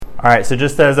All right, so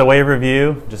just as a way of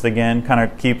review, just again, kind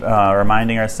of keep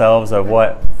reminding ourselves of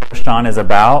what 1 John is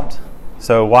about.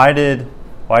 So why did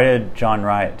John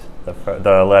write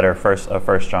the letter of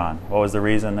 1 John? What was the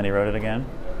reason that he wrote it again?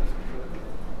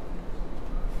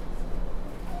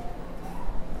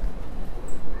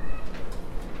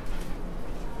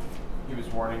 He was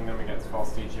warning them against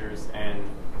false teachers and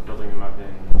building them up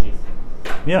in Jesus.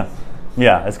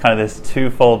 Yeah, it's kind of this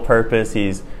twofold purpose.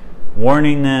 He's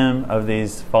warning them of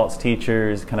these false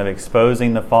teachers, kind of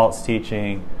exposing the false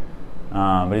teaching,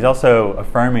 but he's also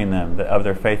affirming them of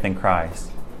their faith in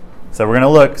Christ. So we're going to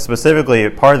look specifically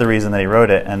at part of the reason that he wrote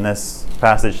it in this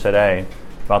passage today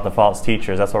about the false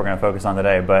teachers. That's what we're going to focus on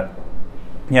today. But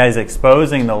yeah, he's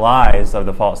exposing the lies of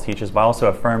the false teachers by also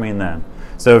affirming them.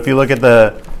 So if you look at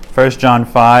the 1 John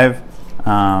 5,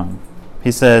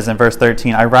 he says in verse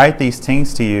 13, "I write these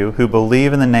things to you who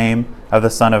believe in the name of the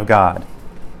Son of God,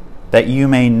 that you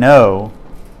may know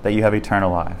that you have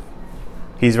eternal life."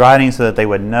 He's writing so that they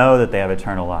would know that they have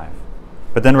eternal life.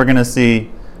 But then we're going to see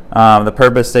the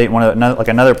purpose statement,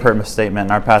 another purpose statement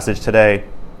in our passage today,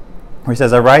 where he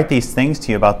says, "I write these things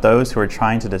to you about those who are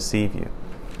trying to deceive you."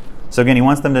 So again, he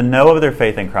wants them to know of their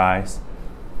faith in Christ,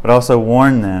 but also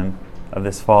warn them of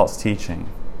this false teaching.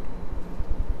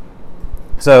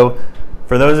 So,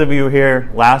 for those of you here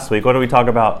last week, what did we talk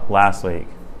about last week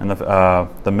in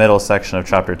the middle section of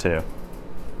chapter 2?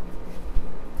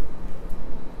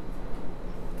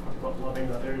 About loving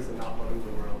others and not loving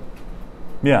the world.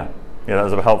 Yeah, that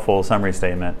was a helpful summary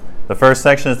statement. The first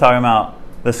section is talking about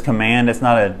this command. It's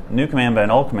not a new command, but an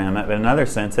old commandment. But in another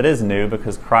sense, it is new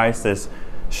because Christ has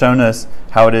shown us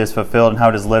how it is fulfilled and how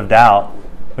it is lived out,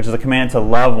 which is a command to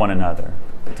love one another,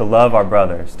 to love our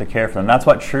brothers, to care for them. That's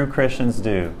what true Christians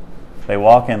do. They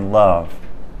walk in love.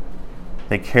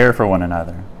 They care for one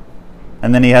another.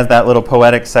 And then he has that little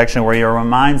poetic section where he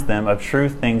reminds them of true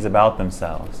things about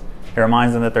themselves. He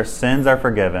reminds them that their sins are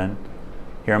forgiven.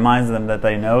 He reminds them that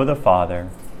they know the Father.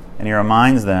 And he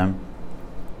reminds them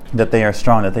that they are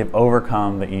strong, that they've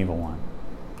overcome the evil one.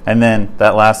 And then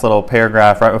that last little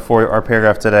paragraph right before our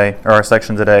paragraph today, or our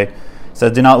section today,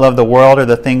 says, "Do not love the world or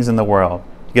the things in the world."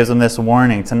 He gives them this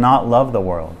warning to not love the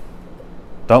world.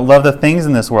 Don't love the things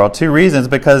in this world. 2 reasons: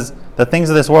 because the things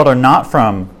of this world are not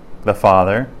from the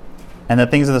Father, and the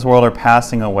things of this world are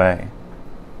passing away.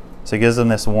 So he gives them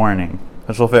this warning,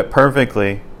 which will fit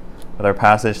perfectly with our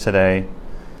passage today,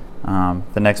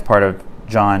 the next part of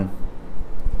John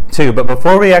 2. But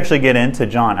before we actually get into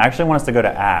John, I actually want us to go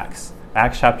to Acts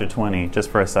chapter 20, just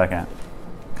for a second.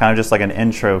 Kind of just like an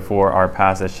intro for our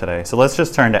passage today. So let's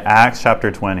just turn to Acts chapter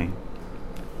 20.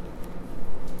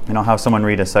 And I'll have someone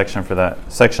read a section of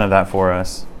that for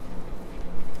us.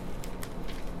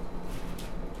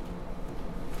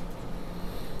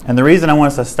 And the reason I want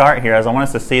us to start here is I want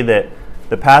us to see that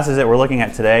the passage that we're looking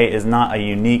at today is not a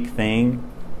unique thing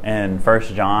in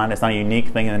 1 John. It's not a unique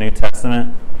thing in the New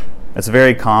Testament. It's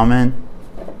very common.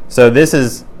 So this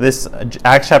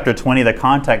Acts chapter 20, the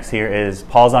context here is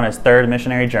Paul's on his 3rd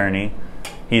missionary journey.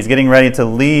 He's getting ready to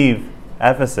leave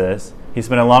Ephesus. He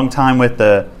spent a long time with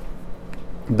the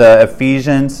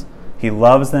Ephesians. He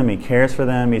loves them. He cares for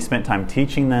them. He spent time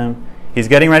teaching them. He's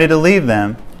getting ready to leave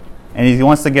them, and he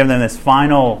wants to give them this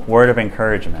final word of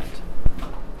encouragement.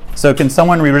 So can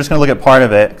someone read? We're just going to look at part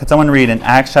of it. Could someone read in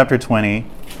Acts chapter 20,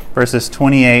 verses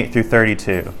 28 through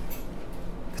 32?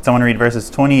 Could someone read verses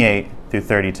 28 through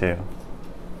 32?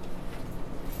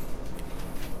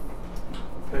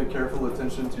 Pay careful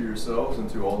attention to yourselves and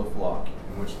to all the flock,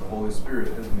 in which the Holy Spirit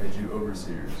has made you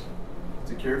overseers,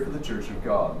 to care for the church of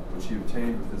God, which he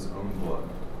obtained with his own blood.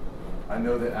 I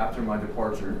know that after my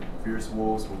departure, fierce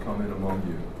wolves will come in among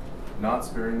you, not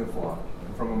sparing the flock,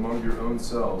 and from among your own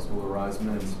selves will arise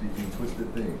men speaking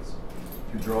twisted things,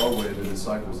 to draw away the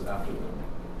disciples after them.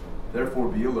 Therefore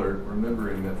be alert,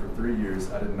 remembering that for 3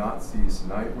 years I did not cease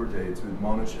night or day to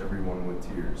admonish everyone with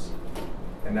tears.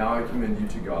 And now I commend you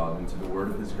to God and to the word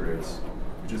of his grace,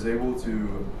 which is able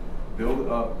to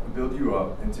build you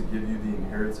up, and to give you the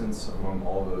inheritance among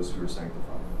all those who are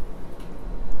sanctified.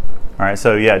 All right,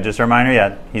 so just a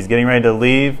reminder, he's getting ready to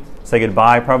leave, say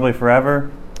goodbye, probably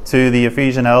forever, to the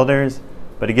Ephesian elders,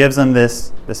 but he gives them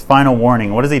this final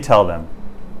warning. What does he tell them?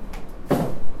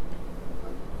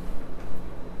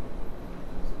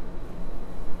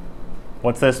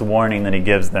 What's this warning that he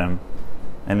gives them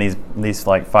in these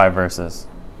like 5 verses?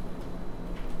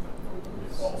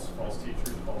 False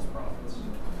teachers, false prophets.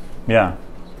 Yeah. So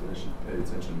they should pay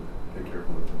attention, pay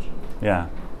careful attention. Yeah.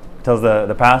 He tells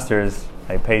the pastors,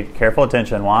 hey, pay careful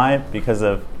attention. Why? Because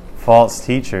of false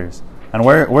teachers. And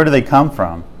where do they come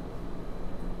from?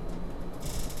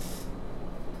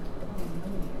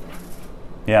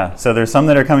 Yeah, so there's some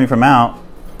that are coming from out,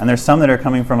 and there's some that are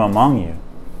coming from among you.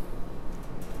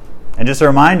 And just a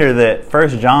reminder that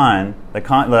 1 John, the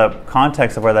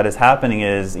context of where that is happening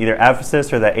is either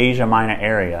Ephesus or the Asia Minor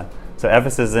area. So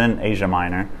Ephesus is in Asia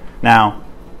Minor. Now,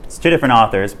 it's two different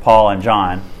authors, Paul and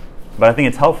John, but I think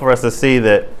it's helpful for us to see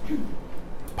that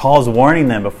Paul's warning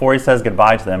them before he says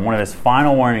goodbye to them. One of his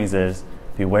final warnings is,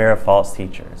 beware of false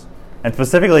teachers. And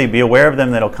specifically, be aware of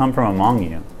them that will come from among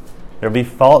you. There will be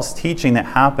false teaching that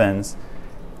happens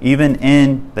even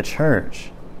in the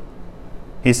church.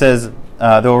 He says,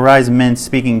 there will rise men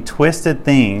speaking twisted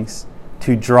things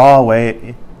to draw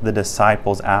away the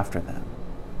disciples after them.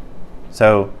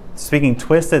 So, speaking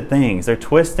twisted things, they're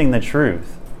twisting the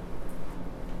truth.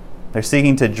 They're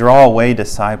seeking to draw away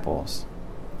disciples.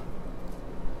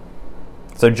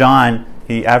 So John,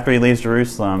 after he leaves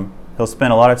Jerusalem, he'll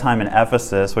spend a lot of time in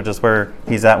Ephesus, which is where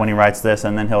he's at when he writes this,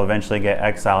 and then he'll eventually get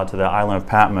exiled to the island of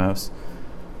Patmos.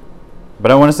 But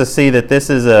I want us to see that this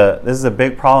is a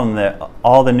big problem that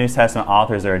all the New Testament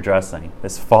authors are addressing,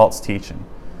 this false teaching.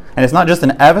 And it's not just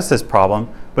an Ephesus problem,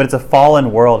 but it's a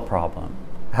fallen world problem.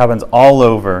 It happens all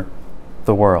over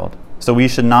the world. So we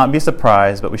should not be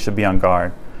surprised, but we should be on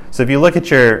guard. So if you look at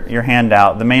your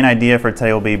handout, the main idea for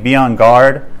today will be on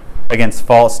guard against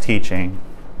false teaching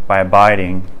by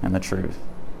abiding in the truth.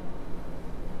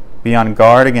 Be on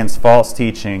guard against false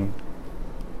teaching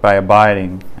by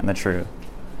abiding in the truth.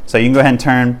 So you can go ahead and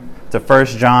turn to 1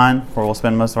 John, where we'll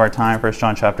spend most of our time, 1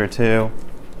 John chapter 2.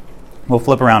 We'll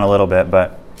flip around a little bit,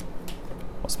 but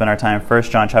we'll spend our time in 1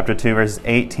 John chapter 2, verses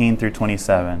 18 through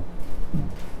 27.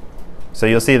 So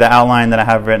you'll see the outline that I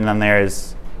have written on there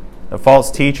is the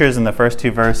false teachers in the first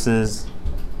 2 verses,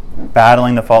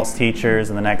 battling the false teachers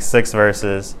in the next 6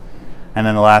 verses, and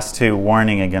then the last 2,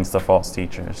 warning against the false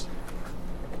teachers.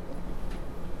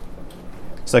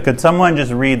 So could someone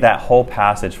just read that whole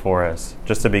passage for us,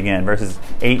 just to begin, verses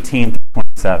 18 through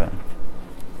 27?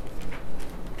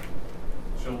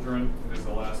 Children, it is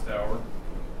the last hour,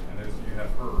 and as you have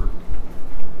heard,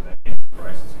 that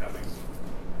Antichrist is coming.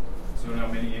 So now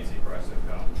many Antichrists have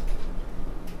come.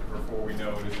 Therefore we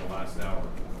know it is the last hour.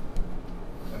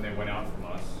 When they went out from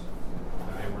us,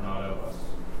 that they were not of us.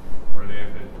 For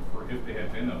if they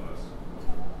had been of us,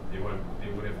 they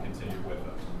would have continued with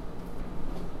us.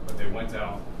 But they went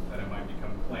out that it might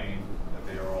become plain that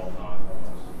they are all not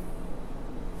of us.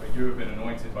 But you have been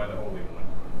anointed by the Holy One,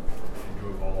 and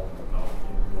you all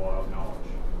have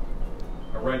knowledge.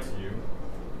 I write to you,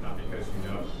 not because you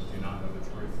do not know the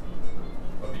truth,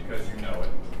 but because you know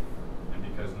it,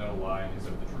 and because no lie is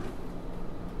of the truth.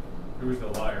 Who is the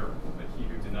liar but he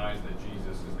who denies that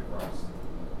Jesus is the Christ?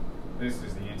 This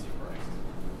is the Antichrist,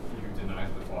 he who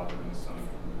denies the Father and the Son.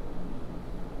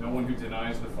 No one who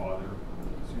denies the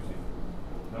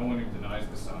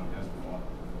Son has the Father.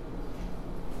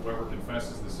 Whoever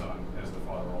confesses the Son has the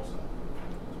Father also.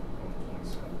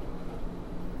 27.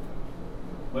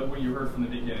 Let what you heard from the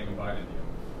beginning abide in you.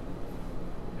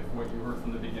 If what you heard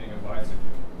from the beginning abides in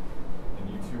you, then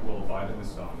you too will abide in the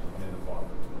Son and in the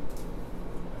Father.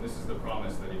 And this is the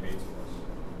promise that he made to us,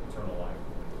 eternal life.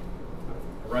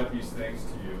 I write these things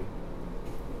to you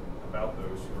about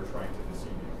those who are trying to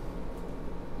deceive you.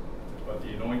 But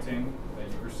the anointing that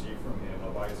you receive from him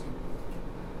abides in you,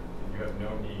 and you have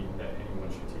no need that anyone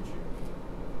should teach you.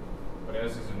 But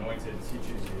as his anointing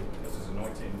teaches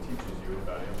you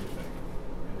about everything,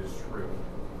 it is true,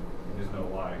 it is no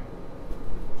lie,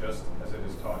 just as it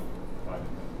is taught you, abide in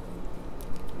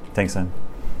him. Thanks, son.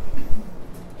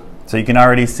 So you can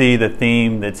already see the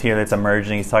theme that's here, that's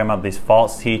emerging. He's talking about these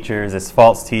false teachers, this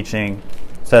false teaching.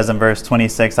 It says in verse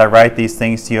 26, I write these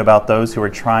things to you about those who are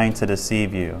trying to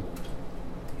deceive you.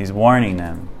 He's warning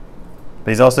them.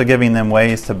 But he's also giving them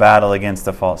ways to battle against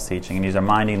the false teaching. And he's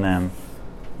reminding them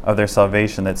of their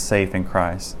salvation that's safe in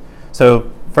Christ.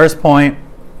 So, first point,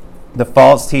 the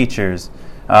false teachers.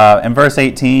 In verse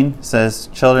 18, it says,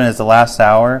 children, it's the last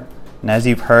hour. And as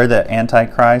you've heard that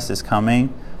Antichrist is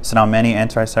coming, so now many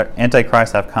Antichrists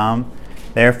have come.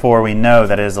 Therefore, we know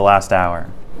that it is the last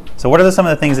hour. So what are some of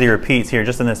the things that he repeats here,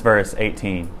 just in this verse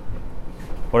 18?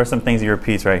 What are some things he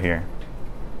repeats right here?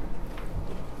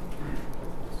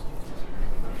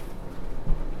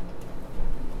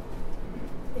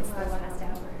 It's the last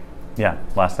hour. Yeah,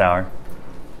 last hour.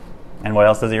 And what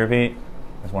else does he repeat?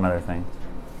 There's one other thing.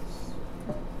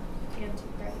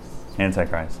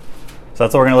 Antichrist. So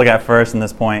that's what we're going to look at first in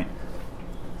this point.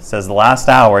 It says the last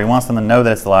hour. He wants them to know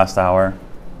that it's the last hour.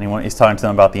 And he's talking to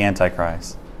them about the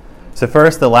Antichrist. So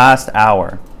first, the last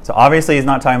hour. So obviously he's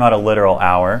not talking about a literal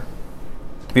hour.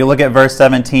 If you look at verse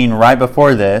 17, right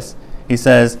before this, he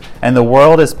says, and the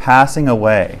world is passing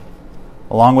away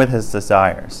along with his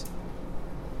desires.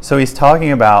 So he's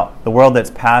talking about the world that's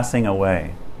passing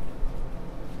away.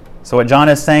 So what John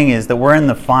is saying is that we're in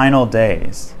the final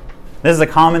days. This is a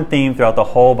common theme throughout the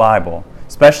whole Bible.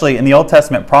 Especially in the Old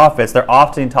Testament prophets, they're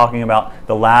often talking about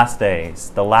the last days,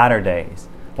 the latter days,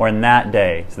 or in that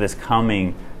day, so this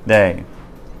coming day.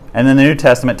 And then the New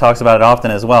Testament talks about it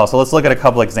often as well. So let's look at a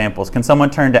couple examples. Can someone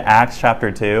turn to Acts chapter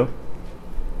 2,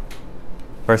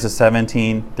 verses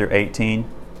 17 through 18?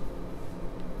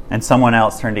 And someone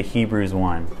else turn to Hebrews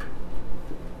 1.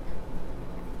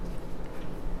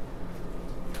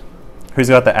 Who's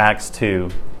got the Acts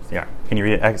 2? Yeah, can you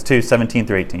read it? Acts 2, 17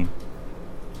 through 18.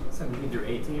 17 through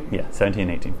 18? Yeah, 17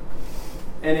 and 18.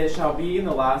 And it shall be in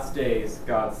the last days,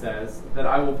 God says, that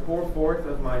I will pour forth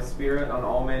of my Spirit on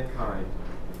all mankind.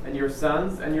 And your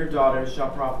sons and your daughters shall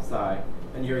prophesy,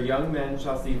 and your young men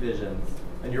shall see visions,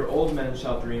 and your old men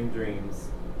shall dream dreams.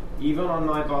 Even on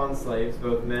my bondslaves,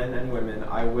 both men and women,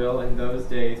 I will in those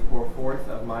days pour forth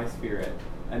of my Spirit,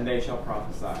 and they shall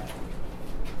prophesy.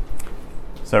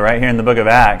 So right here in the book of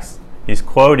Acts, he's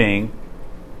quoting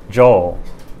Joel.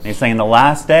 And he's saying, in the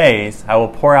last days, I will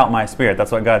pour out my Spirit.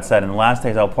 That's what God said. In the last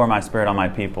days, I will pour my Spirit on my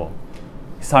people.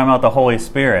 He's talking about the Holy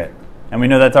Spirit. And we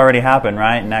know that's already happened,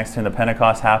 right? Next, when the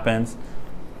Pentecost happens,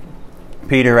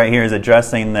 Peter right here is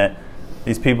addressing that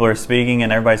these people are speaking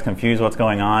and everybody's confused what's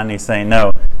going on. And he's saying,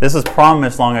 no, this was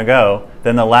promised long ago.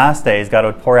 Then the last days, God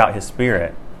would pour out His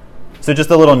Spirit. So just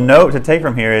a little note to take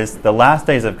from here is the last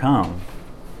days have come.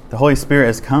 The Holy Spirit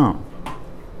has come.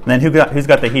 And then who's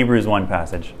got the Hebrews 1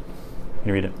 passage? Can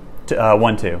you read it?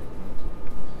 1-2.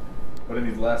 But in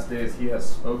these last days He has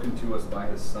spoken to us by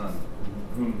His Son,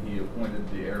 whom He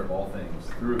appointed the heir of all things,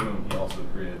 through whom He also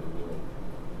created the world.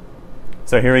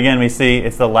 So here again we see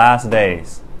it's the last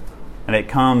days. And it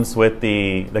comes with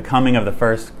the coming of the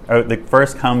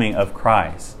first coming of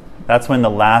Christ. That's when the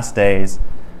last days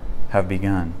have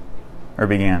began.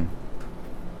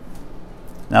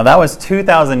 Now that was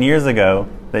 2,000 years ago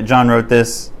that John wrote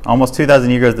this, almost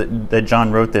 2,000 years ago that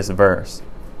John wrote this verse.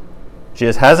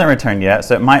 Jesus hasn't returned yet,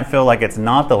 so it might feel like it's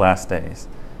not the last days.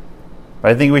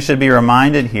 But I think we should be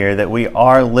reminded here that we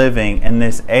are living in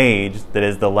this age that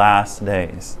is the last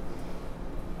days.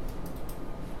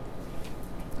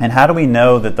 And how do we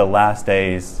know that the last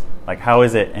days, like how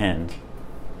does it end?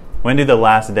 When do the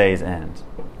last days end?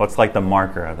 What's like the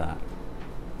marker of that?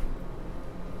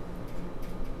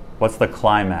 What's the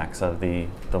climax of the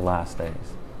last days?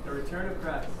 The return of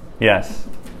Christ. Yes,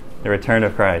 the return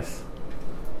of Christ.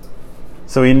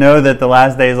 So we know that the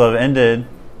last days will have ended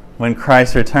when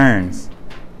Christ returns.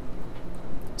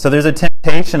 So there's a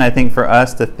temptation, I think, for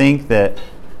us to think that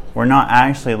we're not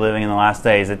actually living in the last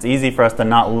days. It's easy for us to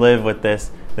not live with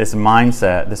this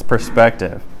mindset, this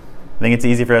perspective. I think it's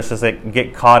easy for us to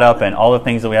get caught up in all the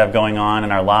things that we have going on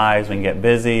in our lives. We can get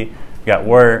busy, we got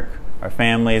work, our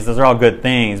families. Those are all good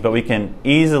things, but we can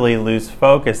easily lose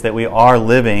focus that we are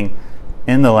living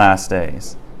in the last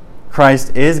days.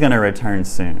 Christ is going to return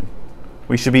soon.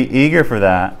 We should be eager for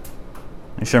that.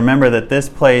 We should remember that this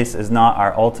place is not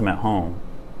our ultimate home.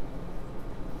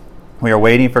 We are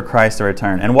waiting for Christ to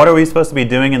return. And what are we supposed to be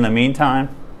doing in the meantime?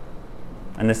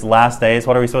 In this last days,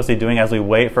 what are we supposed to be doing as we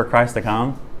wait for Christ to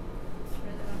come?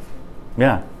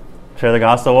 Yeah. Share the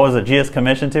gospel. What was it Jesus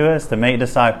commissioned to us? To make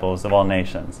disciples of all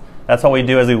nations. That's what we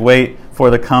do as we wait for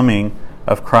the coming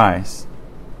of Christ.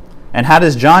 And how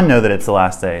does John know that it's the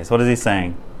last days? What is he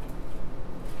saying?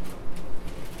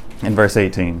 In verse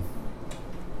 18.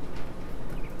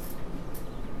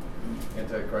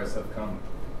 Antichrists have come.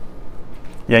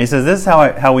 Yeah, he says this is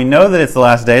how we know that it's the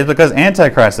last days, because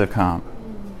Antichrists have come.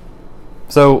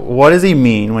 So what does he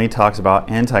mean when he talks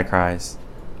about Antichrist?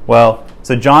 Well,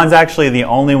 so John's actually the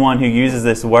only one who uses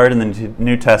this word in the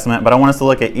New Testament, but I want us to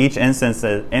look at each instance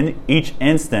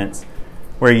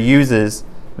where he uses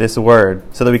this word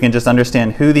so that we can just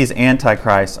understand who these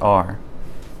Antichrists are.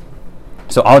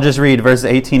 So I'll just read verses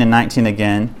 18 and 19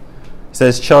 again. It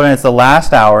says, "Children, it's the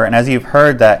last hour, and as you've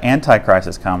heard that Antichrist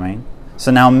is coming,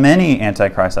 so now many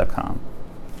Antichrists have come.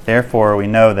 Therefore, we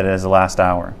know that it is the last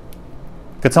hour."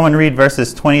 Could someone read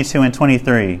verses 22 and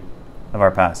 23 of our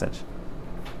passage?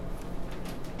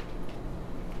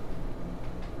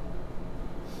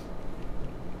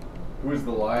 Who is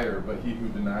the liar but he who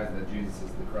denies that Jesus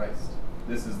is the Christ?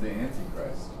 This is the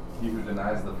Antichrist, he who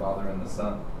denies the Father and the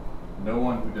Son. No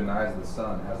one who denies the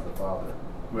Son has the Father.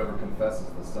 Whoever confesses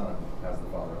the Son has the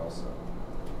Father also.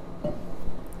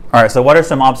 All right, so what are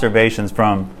some observations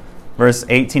from verse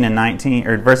 18 and 19,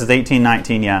 or verses 18,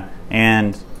 19,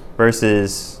 and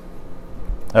verses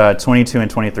 22 and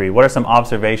 23? What are some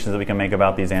observations that we can make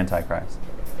about these Antichrists?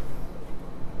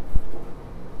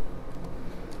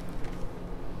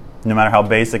 No matter how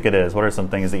basic it is, what are some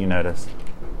things that you notice?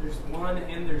 There's one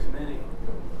and there's many.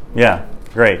 Yeah,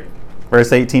 great.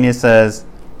 Verse 18, it says,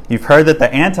 you've heard that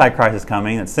the Antichrist is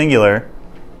coming, it's singular,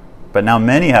 but now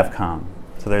many have come.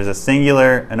 So there's a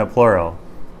singular and a plural.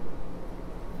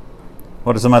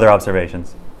 What are some other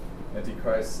observations?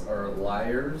 Antichrists are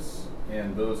liars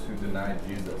and those who deny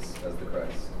Jesus as the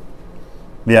Christ.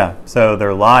 Yeah, so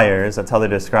they're liars, that's how they're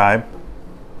described.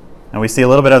 And we see a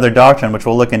little bit of their doctrine, which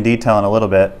we'll look in detail in a little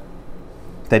bit.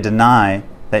 They deny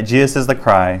that Jesus is the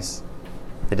Christ.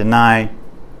 They deny,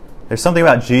 there's something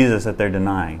about Jesus that they're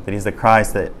denying, that he's the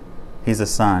Christ, that he's the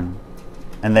Son.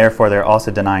 And therefore they're also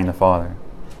denying the Father.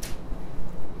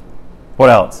 What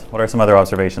else? What are some other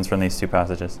observations from these two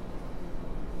passages?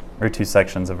 Or two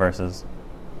sections of verses?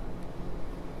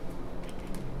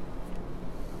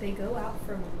 They go out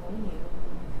from among you.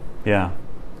 Yeah.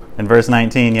 In verse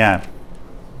 19, yeah.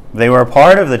 They were a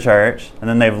part of the church, and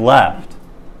then they've left.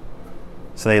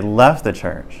 So they left the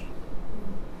church.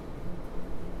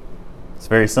 It's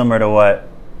very similar to what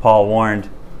Paul warned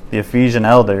the Ephesian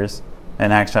elders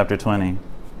in Acts chapter 20.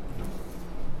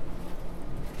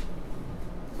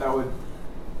 That would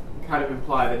kind of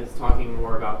imply that he's talking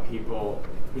more about people.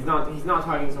 He's not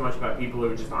talking so much about people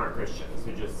who just aren't Christians,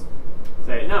 who just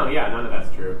say, no, yeah, none of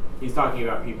that's true. He's talking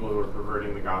about people who are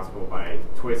perverting the gospel by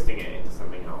twisting it into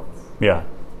something else. Yeah,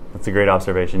 that's a great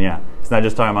observation, yeah. It's not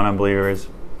just talking about unbelievers,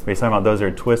 but he's talking about those who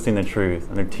are twisting the truth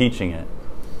and they're teaching it.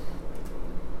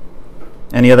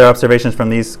 Any other observations from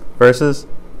these verses?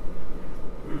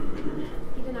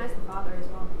 He denies the Father as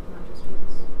well, not just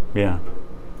Jesus. Yeah.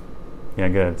 Yeah,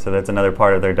 good. So that's another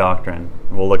part of their doctrine.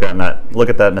 We'll look at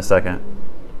that in a second.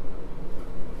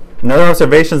 Another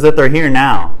observation is that they're here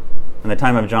now, in the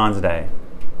time of John's day.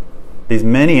 These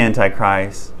many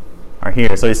antichrists are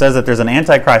here. So he says that there's an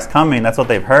antichrist coming. That's what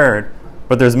they've heard.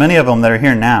 But there's many of them that are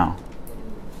here now.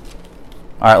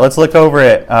 All right, let's look over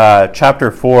at chapter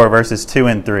 4, verses 2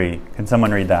 and 3. Can someone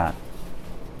read that?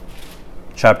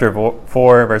 Chapter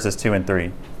 4, verses 2 and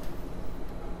 3.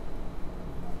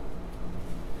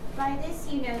 By this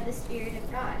you know the Spirit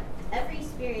of God. Every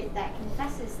spirit that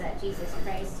confesses that Jesus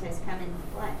Christ has come in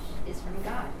the flesh is from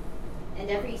God. And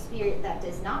every spirit that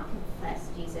does not confess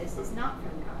Jesus is not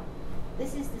from God.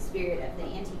 This is the spirit of the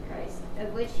Antichrist,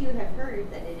 of which you have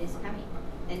heard that it is coming,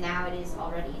 and now it is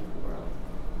already in the world.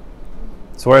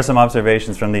 So what are some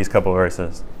observations from these couple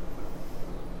verses?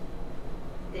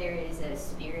 There is a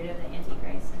spirit of the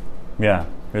Antichrist. Yeah,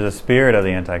 there's a spirit of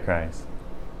the Antichrist.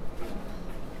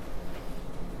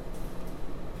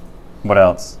 What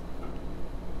else?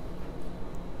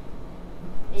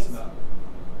 It's not.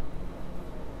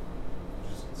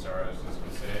 Sorry, I was just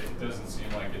going to say, it doesn't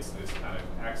seem like it's this kind of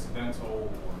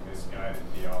accidental or misguided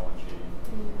theology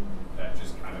that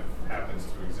just kind of happens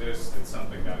to exist. It's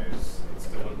something that it's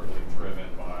deliberately driven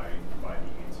by the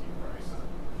Antichrist.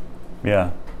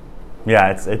 Yeah.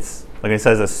 Yeah, it's like it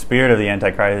says, a spirit of the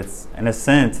Antichrist. It's, in a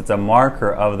sense, it's a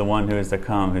marker of the one who is to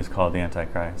come, who's called the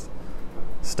Antichrist.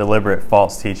 It's deliberate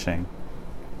false teaching.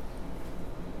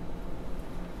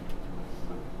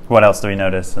 What else do we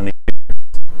notice in the?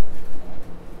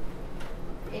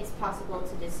 it's possible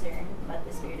to discern what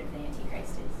the spirit of the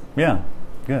Antichrist is. Yeah,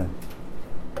 good.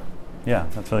 Yeah,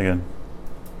 that's really good.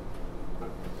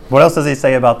 What else does he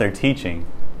say about their teaching?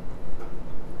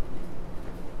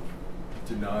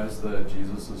 Denies that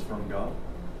Jesus is from God.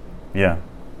 Yeah.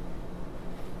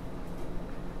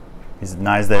 He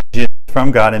denies that Jesus is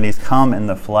from God and he's come in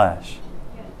the flesh.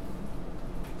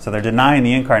 So they're denying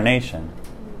the incarnation.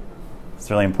 It's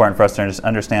really important for us to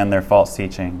understand their false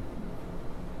teaching.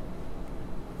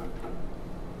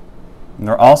 And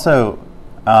they're also,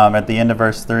 at the end of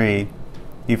verse 3,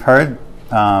 you've heard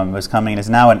was coming and is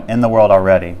now in the world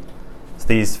already. So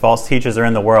these false teachers are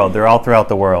in the world. They're all throughout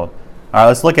the world. All right,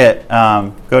 let's look at,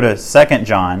 go to 2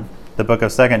 John, the book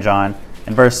of 2 John,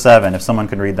 and verse 7, if someone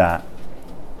could read that.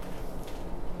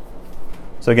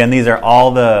 So again, these are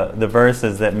all the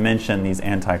verses that mention these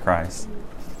antichrists.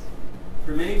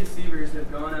 For many deceivers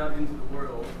have gone out into the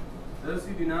world, those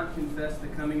who do not confess the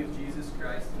coming of Jesus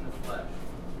Christ in the flesh.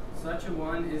 Such a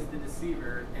one is the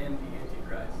deceiver and the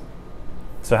Antichrist.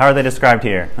 So how are they described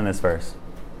here in this verse?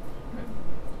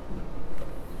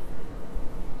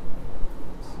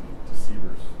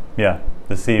 Deceivers. Yeah,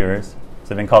 deceivers. So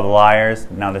they've been called liars,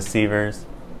 now deceivers.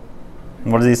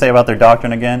 And what does he say about their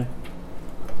doctrine again?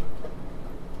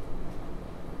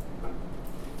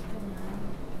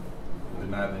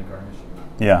 Deny the incarnation.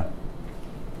 Yeah.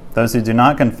 Those who do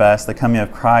not confess the coming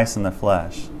of Christ in the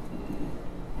flesh.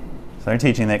 So they're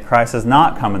teaching that Christ has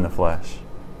not come in the flesh.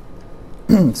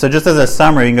 So just as a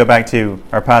summary, you can go back to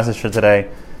our passage for today.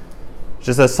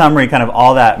 just a summary, kind of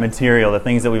all that material, the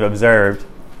things that we've observed.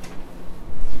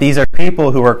 These are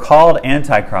people who are called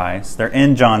Antichrist. They're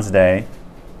in John's day.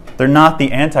 They're not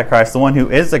the Antichrist, the one who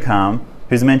is to come,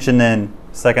 who's mentioned in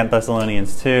 2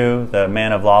 Thessalonians 2, the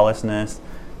man of lawlessness.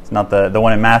 It's not the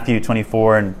one in Matthew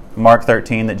 24 and Mark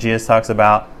 13 that Jesus talks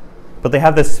about. But they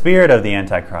have the spirit of the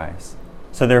Antichrist.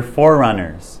 So they're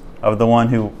forerunners of the one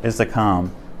who is to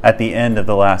come at the end of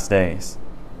the last days.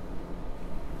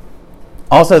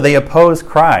 Also, they oppose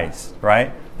Christ,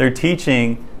 right? Their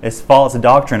teaching is false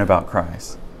doctrine about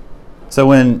Christ. So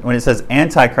when it says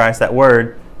Antichrist, that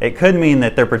word, it could mean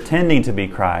that they're pretending to be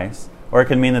Christ, or it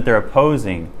could mean that they're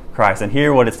opposing Christ. And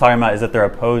here what it's talking about is that they're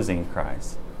opposing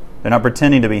Christ. They're not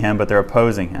pretending to be Him, but they're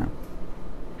opposing Him.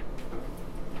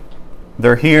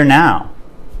 They're here now.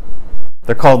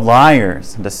 They're called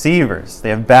liars and deceivers. They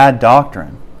have bad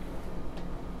doctrine.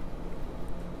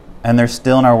 And they're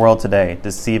still in our world today,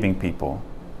 deceiving people.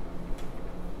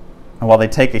 And while they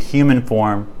take a human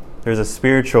form, there's a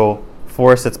spiritual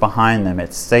force that's behind them.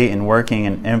 It's Satan working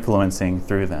and influencing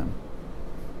through them.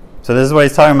 So this is what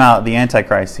he's talking about, the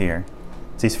Antichrist here.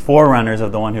 It's these forerunners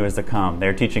of the one who is to come.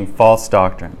 They're teaching false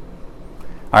doctrine.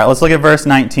 All right, let's look at verse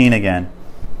 19 again.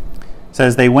 It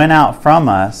says, they went out from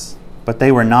us, but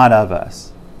they were not of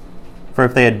us. For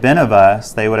if they had been of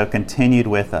us, they would have continued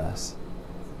with us.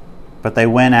 But they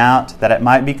went out that it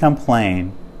might become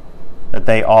plain that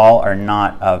they all are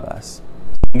not of us.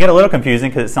 It can get a little confusing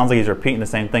because it sounds like he's repeating the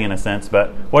same thing in a sense, but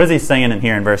what is he saying in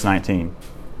here in verse 19?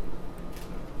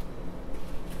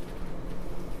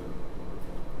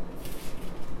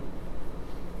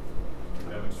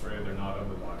 Demonstrated they're not of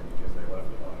the body because they left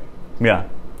the body. Yeah.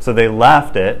 So they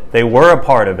left it. They were a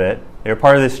part of it. They were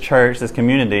part of this church, this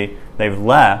community. They've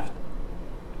left.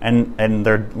 And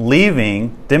their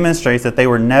leaving demonstrates that they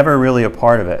were never really a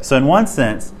part of it. So in one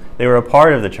sense, they were a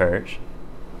part of the church.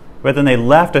 But then they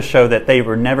left to show that they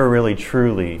were never really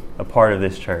truly a part of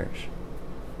this church.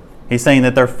 He's saying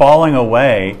that their falling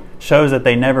away shows that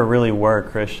they never really were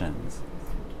Christians.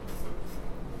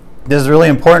 This is really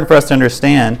important for us to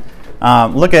understand.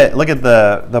 Look at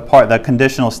the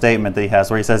conditional statement that he has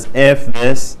where he says, if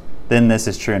this, then this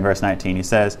is true in verse 19. He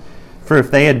says, for if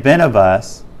they had been of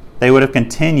us, they would have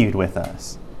continued with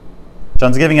us.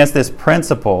 John's giving us this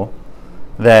principle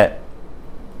that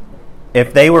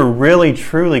if they were really,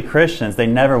 truly Christians, they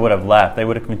never would have left. They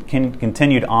would have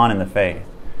continued on in the faith.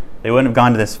 They wouldn't have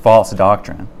gone to this false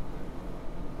doctrine.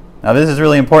 Now this is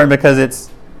really important because it's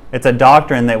a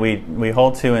doctrine that we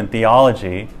hold to in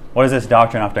theology. What is this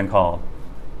doctrine often called?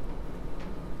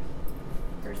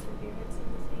 Perseverance of the saints.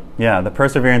 Yeah, the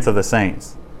perseverance of the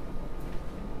saints.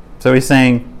 So he's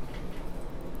saying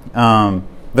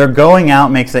their going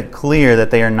out makes it clear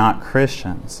that they are not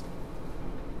Christians.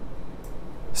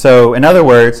 So, in other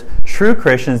words, true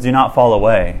Christians do not fall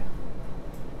away.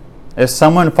 If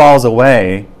someone falls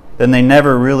away, then they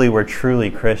never really were truly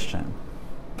Christian.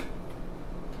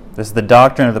 This is the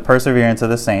doctrine of the perseverance of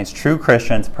the saints. True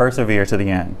Christians persevere to the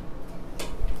end.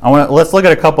 Let's look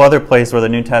at a couple other places where the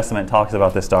New Testament talks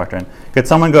about this doctrine. Could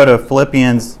someone go to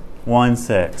Philippians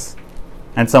 1:6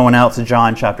 and someone else to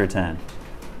John chapter 10?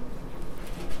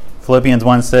 Philippians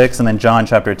 1:6 and then John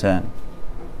chapter 10.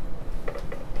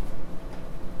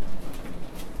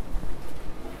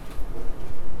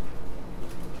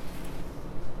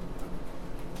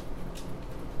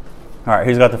 All right,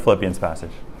 who's got the Philippians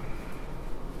passage?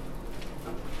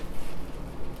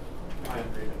 I am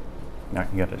reading. No,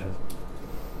 you got it.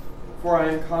 For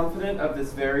I am confident of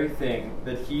this very thing,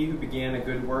 that he who began a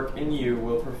good work in you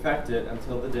will perfect it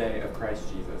until the day of Christ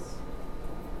Jesus.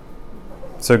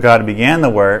 So God began the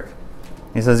work.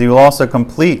 He says he will also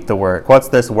complete the work. What's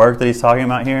this work that he's talking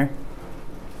about here?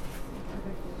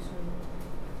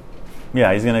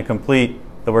 Yeah, he's going to complete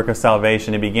the work of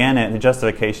salvation. He began it in the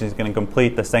justification. He's going to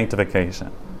complete the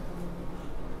sanctification.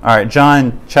 All right,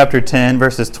 John chapter 10,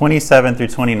 verses 27 through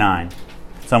 29.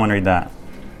 Someone read that.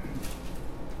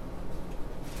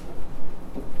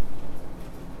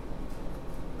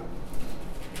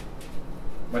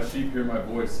 My sheep hear my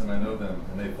voice, and I know them,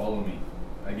 and they follow me.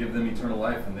 I give them eternal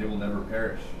life, and they will never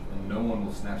perish, and no one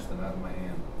will snatch them out of my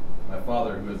hand. My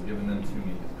Father, who has given them to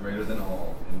me, is greater than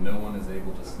all, and no one is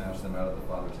able to snatch them out of the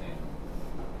Father's hand.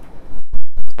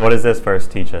 What does this verse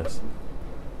teach us?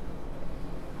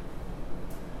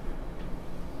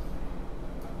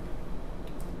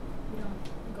 You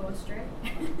don't go astray.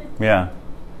 Yeah.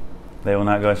 They will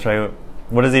not go astray.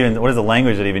 What is the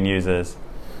language it even uses?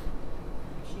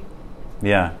 Sheep.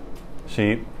 Yeah.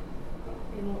 Sheep.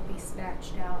 They won't be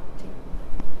snatched out.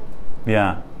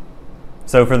 Yeah.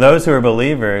 So for those who are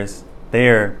believers, they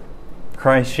are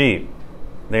Christ's sheep.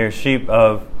 They are sheep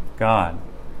of God.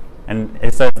 And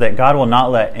it says that God will not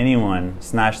let anyone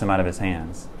snatch them out of his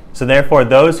hands. So therefore,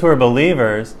 those who are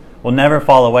believers will never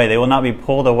fall away. They will not be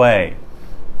pulled away.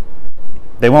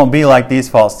 They won't be like these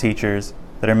false teachers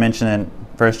that are mentioned in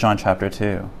 1 John chapter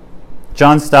 2.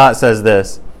 John Stott says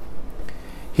this: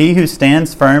 "He who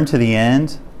stands firm to the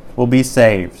end will be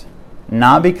saved,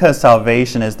 not because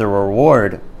salvation is the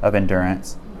reward of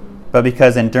endurance, but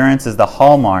because endurance is the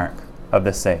hallmark of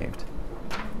the saved.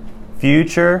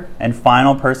 Future and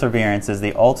final perseverance is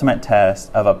the ultimate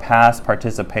test of a past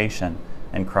participation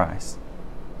in Christ."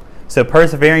 So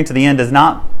persevering to the end does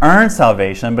not earn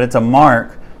salvation, but it's a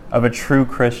mark of a true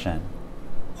Christian.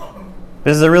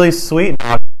 This is a really sweet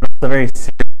doctrine, but it's a very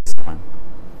serious one.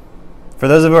 For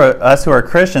those of us who are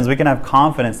Christians, we can have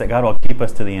confidence that God will keep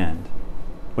us to the end.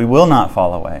 We will not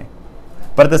fall away.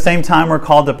 But at the same time, we're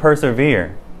called to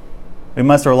persevere. We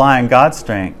must rely on God's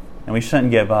strength, and we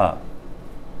shouldn't give up.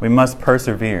 We must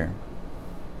persevere.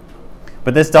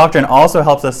 But this doctrine also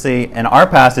helps us see in our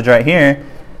passage right here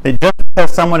that just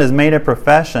because someone has made a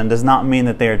profession does not mean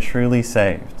that they are truly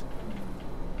saved.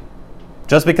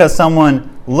 Just because someone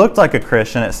looked like a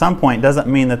Christian at some point doesn't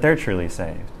mean that they're truly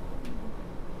saved.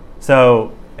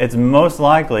 So it's most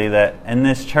likely that in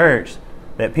this church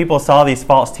that people saw these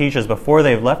false teachers before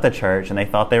they've left the church and they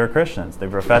thought they were Christians. They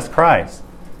professed Christ.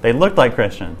 They looked like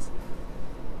Christians.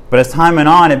 But as time went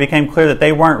on, it became clear that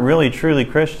they weren't really truly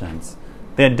Christians.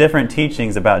 They had different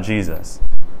teachings about Jesus.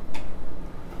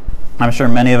 I'm sure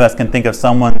many of us can think of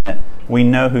someone that we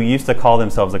know who used to call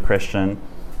themselves a Christian,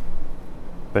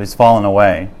 but he's fallen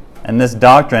away. And this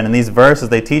doctrine and these verses,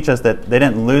 they teach us that they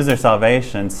didn't lose their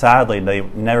salvation. Sadly, they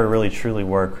never really truly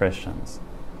were Christians.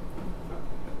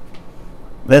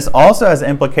 This also has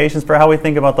implications for how we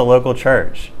think about the local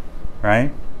church,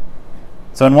 right?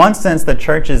 So in one sense, the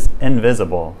church is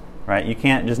invisible, right? You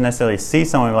can't just necessarily see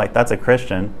someone like, that's a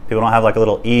Christian. People don't have like a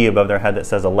little E above their head that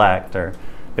says elect, or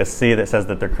a C that says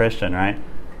that they're Christian, right?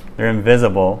 They're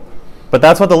invisible. But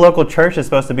that's what the local church is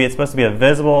supposed to be. It's supposed to be a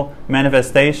visible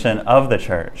manifestation of the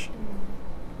church.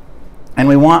 And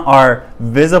we want our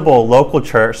visible local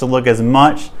church to look as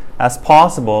much as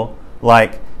possible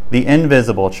like the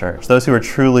invisible church, those who are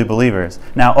truly believers.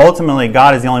 Now, ultimately,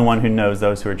 God is the only one who knows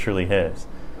those who are truly His.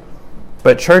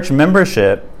 But church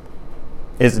membership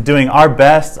is doing our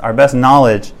best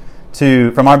knowledge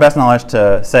from our best knowledge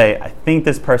to say, I think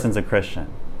this person's a Christian.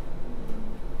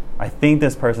 I think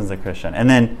this person's a Christian. And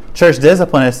then church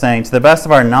discipline is saying, to the best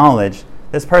of our knowledge,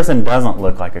 this person doesn't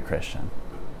look like a Christian.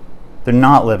 They're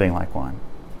not living like one.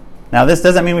 Now, this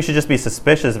doesn't mean we should just be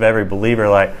suspicious of every believer,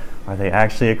 like, are they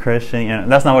actually a Christian? You know,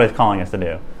 that's not what He's calling us to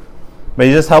do. But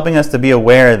He's just helping us to be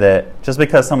aware that just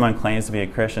because someone claims to be a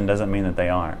Christian doesn't mean that they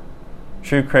are.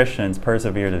 True Christians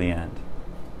persevere to the end.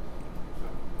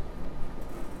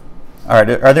 All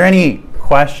right, are there any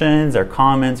questions or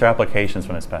comments or applications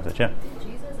from this passage? Yeah. Did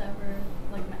Jesus ever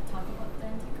talk about the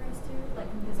Antichrist too,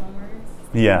 in His own words?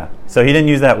 Yeah. So He didn't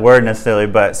use that word necessarily,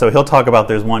 but so He'll talk about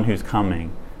there's one who's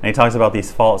coming. And He talks about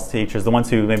these false teachers, the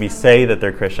ones who maybe say that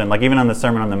they're Christian. Like even on the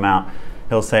Sermon on the Mount,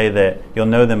 He'll say that you'll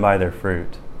know them by their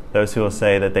fruit. Those who will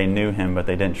say that they knew Him, but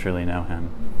they didn't truly know Him.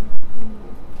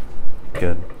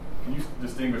 Good. Can you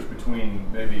distinguish between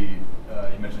maybe,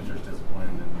 you mentioned church discipline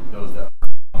and those that are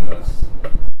among us,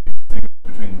 distinguish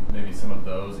between maybe some of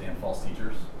those and false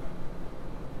teachers?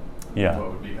 Yeah.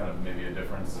 What would be kind of maybe a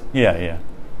difference? Yeah.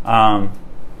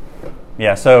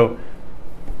 So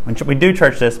when we do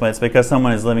church discipline, it's because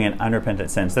someone is living in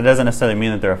unrepentant sin. So that doesn't necessarily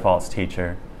mean that they're a false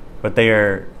teacher, but they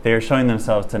are showing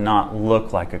themselves to not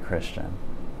look like a Christian.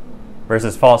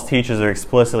 Versus false teachers are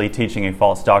explicitly teaching a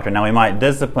false doctrine. Now we might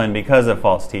discipline because of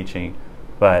false teaching,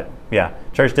 but yeah,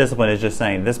 church discipline is just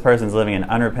saying this person's living in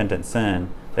unrepentant sin.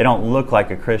 They don't look like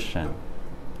a Christian.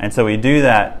 And so we do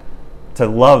that to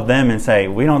love them and say,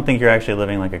 we don't think you're actually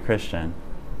living like a Christian.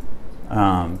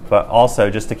 But also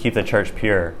just to keep the church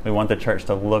pure. We want the church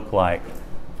to look like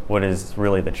what is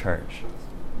really the church.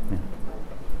 Yeah.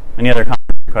 Any other comments,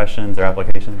 questions, or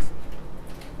applications?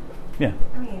 Yeah.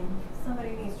 I mean,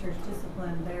 somebody needs church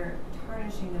discipline. They're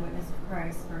tarnishing the witness of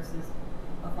Christ versus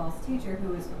a false teacher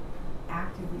who is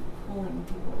actively pulling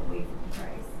people away from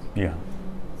Christ. Yeah.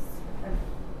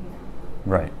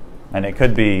 Right. And it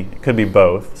could be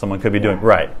both. Someone could be doing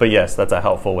right. But yes, that's a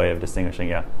helpful way of distinguishing.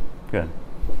 Yeah. Good.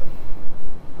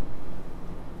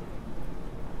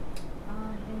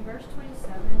 In verse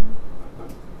 27,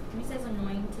 when He says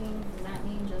anointing, does that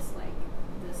mean just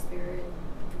the Spirit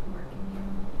marking you,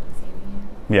 saving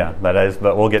you? Yeah, that is,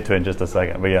 but we'll get to it in just a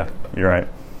second. But yeah, you're right.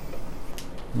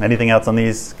 Anything else on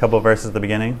these couple of verses at the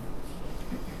beginning?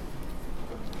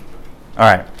 All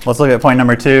right, let's look at point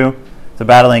number 2. to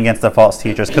battling against the false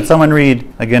teachers. Could someone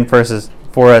read again for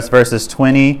us verses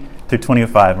 20 through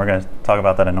 25? We're going to talk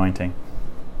about that anointing.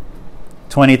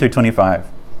 20 through 25.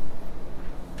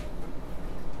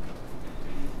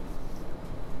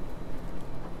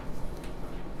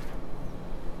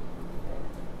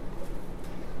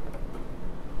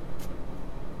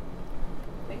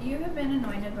 But you have been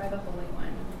anointed by the Holy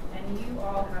One, and you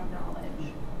all have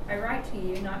knowledge. I write to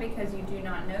you not because you do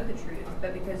not know the truth,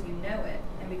 but because you know it,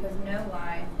 and because no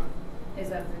lie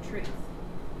is of the truth.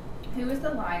 Who is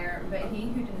the liar but he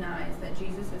who denies that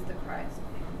Jesus is the Christ?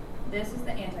 This is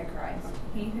the Antichrist,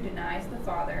 he who denies the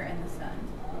Father and the Son.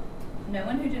 No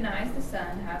one who denies the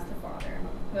Son has the Father.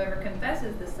 Whoever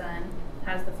confesses the Son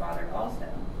has the Father also.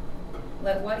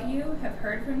 Let what you have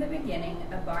heard from the beginning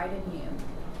abide in you.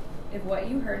 If what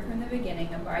you heard from the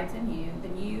beginning abides in you,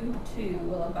 then you too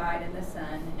will abide in the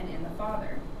Son and in the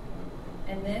Father.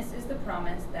 And this is the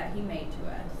promise that he made to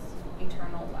us,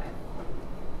 eternal life.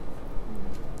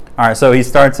 All right, so he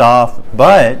starts off,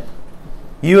 but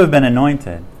you have been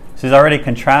anointed. So he's already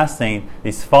contrasting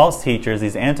these false teachers,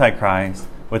 these antichrists,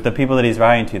 with the people that he's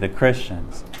writing to, the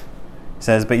Christians. He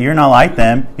says, but you're not like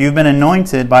them. You've been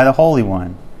anointed by the Holy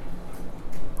One.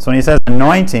 So when he says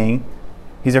anointing,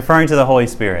 he's referring to the Holy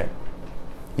Spirit.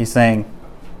 He's saying,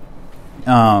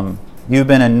 you've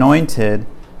been anointed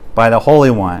by the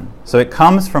Holy One. So it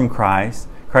comes from Christ.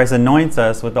 Christ anoints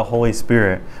us with the Holy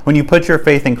Spirit. When you put your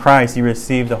faith in Christ, you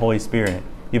receive the Holy Spirit.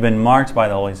 You've been marked by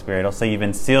the Holy Spirit. It'll say you've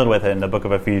been sealed with it in the book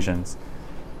of Ephesians.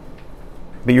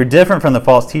 But you're different from the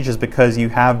false teachers because you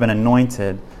have been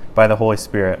anointed by the Holy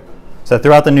Spirit. So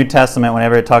throughout the New Testament,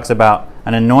 whenever it talks about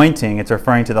an anointing, it's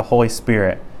referring to the Holy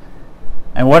Spirit.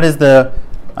 And what does the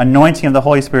anointing of the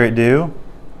Holy Spirit do?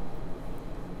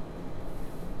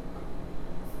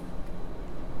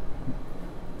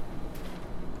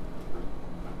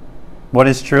 What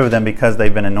is true of them because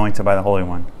they've been anointed by the Holy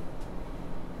One?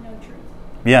 No truth.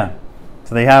 Yeah.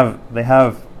 So they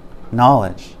have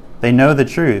knowledge. They know the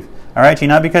truth. I write to you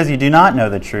not because you do not know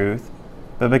the truth,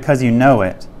 but because you know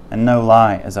it, and no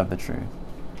lie is of the truth.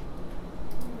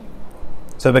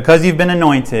 So because you've been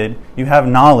anointed, you have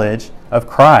knowledge of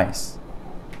Christ.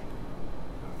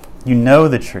 You know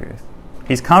the truth.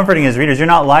 He's comforting his readers. You're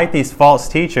not like these false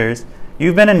teachers.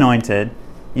 You've been anointed.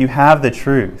 You have the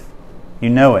truth. You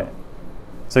know it.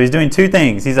 So he's doing two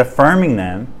things. He's affirming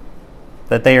them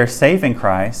that they are safe in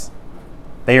Christ.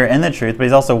 They are in the truth, but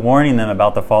he's also warning them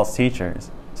about the false teachers.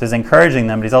 So he's encouraging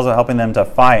them, but he's also helping them to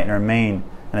fight and remain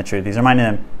in the truth. He's reminding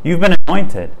them, you've been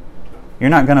anointed. You're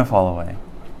not going to fall away.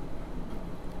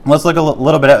 Let's look a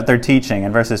little bit at their teaching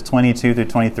in verses 22 through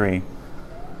 23.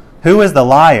 Who is the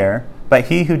liar but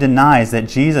he who denies that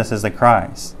Jesus is the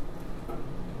Christ?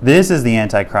 This is the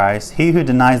Antichrist, he who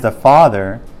denies the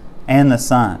Father and the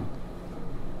Son.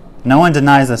 No one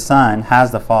denies the Son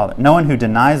has the Father. No one who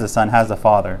denies the Son has the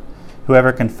Father.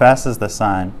 Whoever confesses the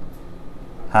Son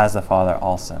has the Father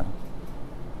also.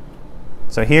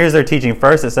 So here's their teaching.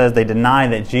 First it says they deny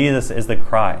that Jesus is the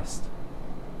Christ.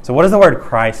 So what does the word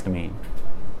Christ mean?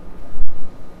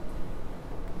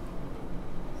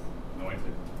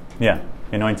 Anointed. Yeah,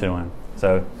 the anointed one.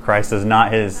 So Christ is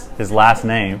not his last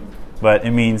name, but it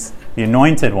means the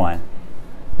anointed one.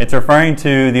 It's referring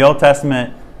to the Old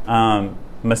Testament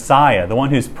Messiah, the one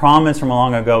who's promised from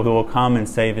long ago who will come and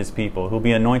save his people, who will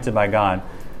be anointed by God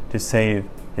to save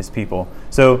his people.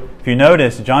 So if you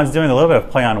notice, John's doing a little bit of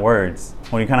play on words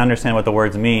when you kind of understand what the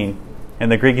words mean. In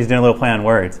the Greek, he's doing a little play on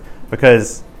words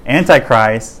because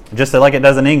Antichrist, just like it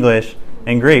does in English,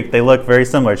 in Greek, they look very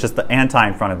similar. It's just the anti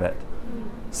in front of it.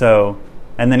 So,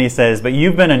 and then he says, but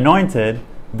you've been anointed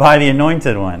by the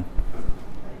anointed one.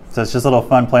 So it's just a little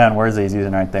fun play on words that he's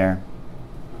using right there.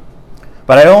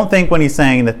 But I don't think when he's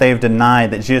saying that they've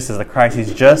denied that Jesus is the Christ,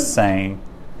 he's just saying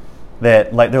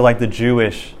that they're like the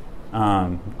Jewish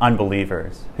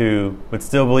unbelievers who would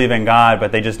still believe in God,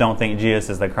 but they just don't think Jesus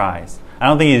is the Christ. I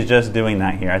don't think he's just doing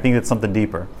that here. I think it's something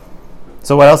deeper.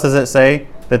 So what else does it say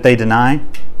that they deny?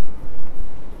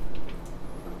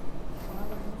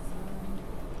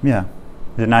 Yeah.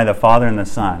 Deny the Father and the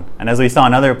Son. And as we saw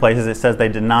in other places, it says they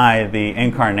deny the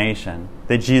incarnation,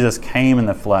 that Jesus came in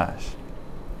the flesh.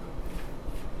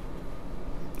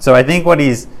 So I think what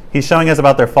he's showing us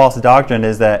about their false doctrine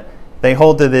is that they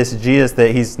hold to this Jesus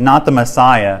that he's not the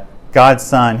Messiah, God's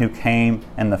Son who came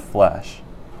in the flesh.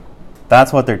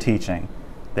 That's what they're teaching.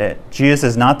 That Jesus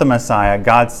is not the Messiah,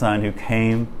 God's Son who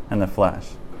came in the flesh.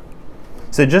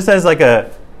 So just as like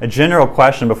a general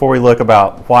question before we look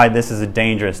about why this is a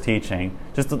dangerous teaching,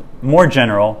 just more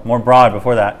general, more broad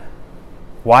before that,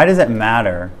 why does it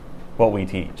matter what we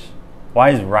teach?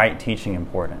 Why is right teaching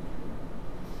important?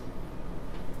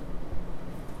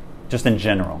 just in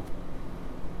general.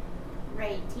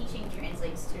 Right teaching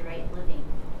translates to right living.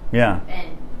 Yeah.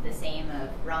 And the same of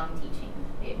wrong teaching.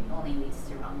 It only leads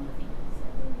to wrong living.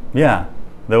 So. Yeah.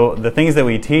 The things that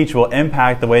we teach will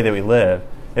impact the way that we live.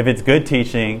 If it's good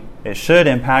teaching, it should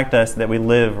impact us that we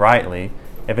live rightly.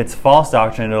 If it's false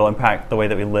doctrine, it'll impact the way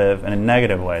that we live in a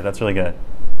negative way. That's really good.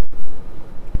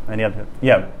 Any other?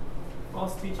 Yeah.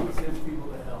 False teaching sends people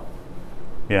to hell.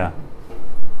 Yeah.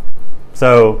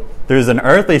 So there's an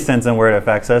earthly sense in where it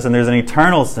affects us, and there's an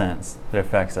eternal sense that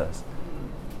affects us.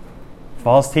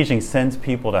 False teaching sends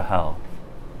people to hell.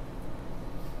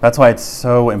 That's why it's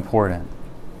so important.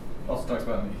 Also talks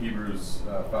about in Hebrews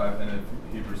 5 and in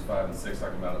Hebrews 5 and 6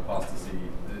 talking about apostasy.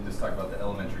 They just talk about the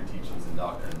elementary teachings and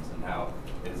doctrines and how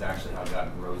it is actually how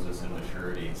God grows us in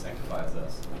maturity and sanctifies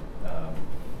us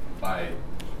by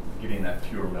getting that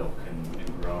pure milk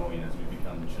and growing as we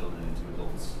become children into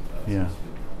adults. Yeah.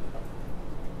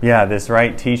 Yeah, this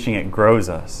right teaching, it grows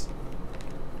us.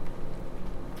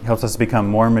 It helps us become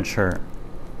more mature.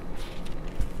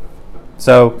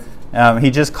 So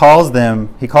he just calls them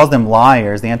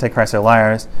liars. The Antichrist are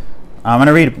liars. I'm going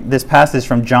to read this passage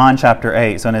from John chapter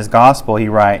 8. So in his gospel he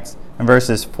writes, in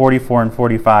verses 44 and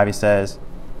 45, he says,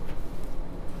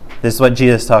 this is what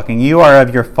Jesus is talking. You are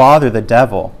of your father the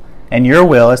devil, and your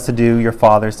will is to do your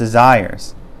father's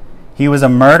desires. He was a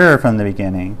murderer from the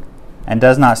beginning, and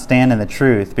does not stand in the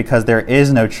truth, because there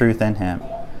is no truth in him.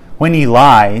 When he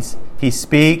lies, he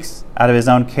speaks out of his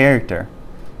own character,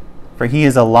 for he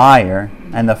is a liar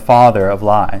and the father of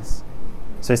lies.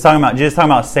 So Jesus talking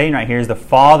about Satan right here is the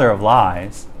father of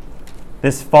lies.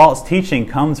 This false teaching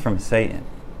comes from Satan.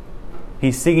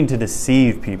 He's seeking to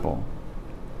deceive people.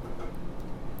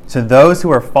 So those who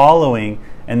are following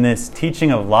in this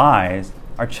teaching of lies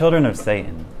are children of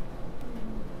Satan.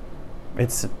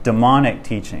 It's demonic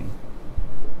teaching.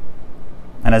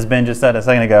 And as Ben just said a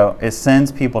second ago, it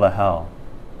sends people to hell.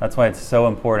 That's why it's so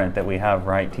important that we have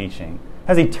right teaching. It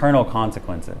has eternal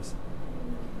consequences.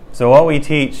 So what we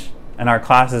teach in our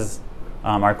classes,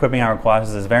 our equipping hour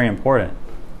classes, is very important.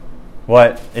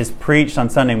 What is preached on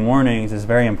Sunday mornings is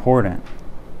very important.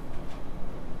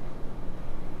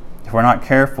 If we're not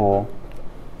careful,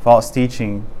 false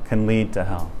teaching can lead to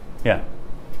hell. Yeah?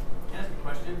 Can I ask a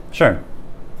question? Sure.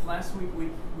 Last week we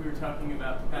were talking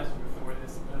about, the passage before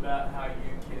this, about how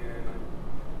you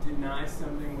can deny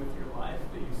something with your life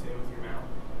that you say with your mouth.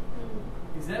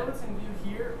 Is that what's in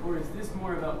view here, or is this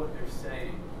more about what they're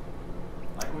saying?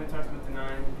 Like when it talks about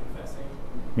denying and confessing?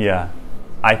 Yeah.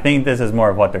 I think this is more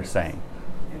of what they're saying.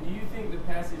 And do you think the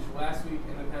passage last week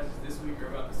and the passage this week are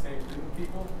about the same group of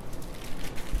people?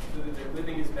 So that their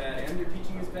living is bad and their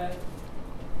teaching is bad?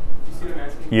 Do you see what I'm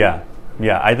asking? Yeah.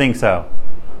 Yeah, I think so.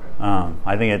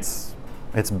 I think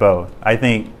it's both. I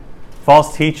think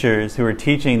false teachers who are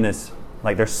teaching this,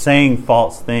 like they're saying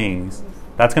false things,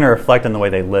 that's going to reflect in the way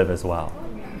they live as well.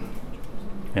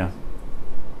 Yeah.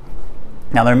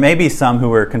 Now there may be some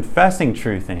who are confessing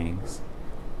true things,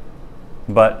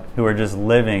 but who are just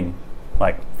living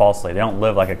like falsely. They don't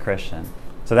live like a Christian.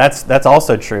 So that's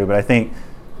also true, but I think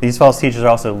these false teachers are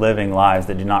also living lives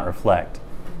that do not reflect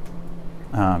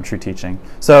true teaching.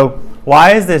 So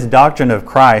why is this doctrine of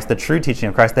Christ, the true teaching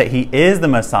of Christ, that he is the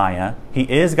Messiah, he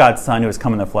is God's Son who has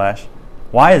come in the flesh,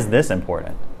 why is this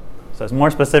important? So it's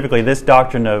more specifically this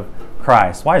doctrine of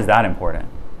Christ. Why is that important?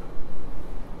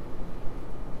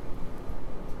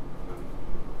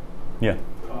 Yeah.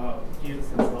 Jesus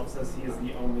himself says he is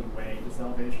the only way to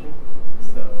salvation.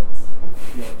 So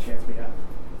it's the only chance we have.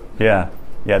 Yeah.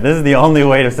 Yeah, this is the only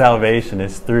way to salvation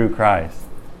is through Christ.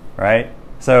 Right?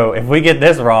 So if we get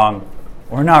this wrong,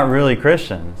 we're not really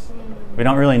Christians. We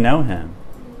don't really know him.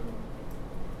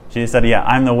 Jesus said, yeah,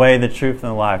 I'm the way, the truth,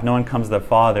 and the life. No one comes to the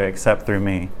Father except through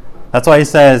me. That's why he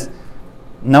says,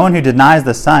 no one who denies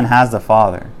the Son has the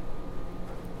Father.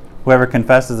 Whoever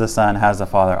confesses the Son has the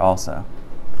Father also.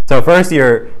 So first,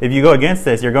 if you go against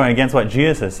this, you're going against what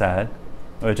Jesus has said,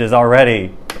 which is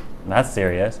already, that's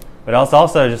serious. But it's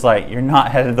also just like, you're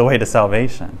not headed the way to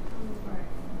salvation.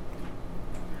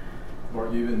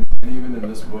 Mark, even in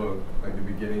this book, like the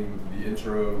beginning, the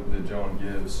intro that John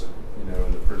gives, in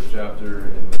the first chapter,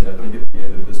 and then I think at the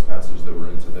end of this passage that we're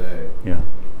in today, yeah,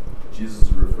 Jesus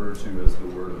is referred to as the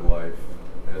Word of life,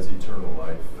 as eternal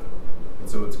life. And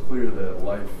so it's clear that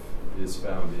life is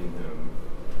found in him,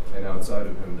 and outside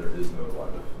of him there is no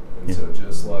life. And so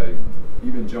just like,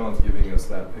 even John's giving us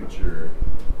that picture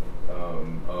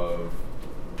of,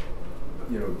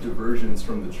 diversions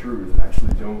from the truth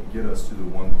actually don't get us to the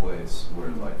one place where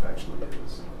life actually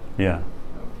is. Yeah.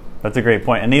 That's a great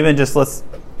point. And even just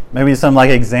maybe some like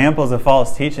examples of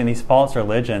false teaching, these false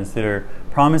religions that are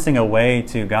promising a way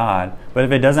to God. But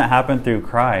if it doesn't happen through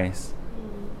Christ,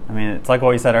 I mean, it's like what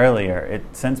we said earlier. It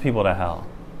sends people to hell.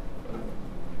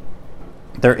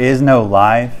 There is no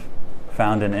life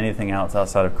found in anything else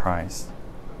outside of Christ.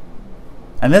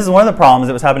 And this is one of the problems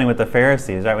that was happening with the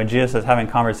Pharisees, right? When Jesus was having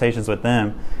conversations with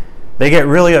them, they get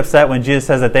really upset when Jesus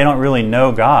says that they don't really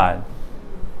know God.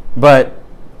 But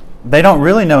they don't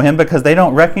really know Him because they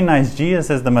don't recognize Jesus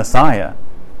as the Messiah.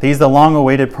 He's the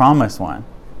long-awaited promised one.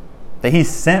 That He's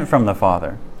sent from the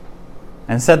Father.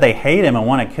 And said they hate Him and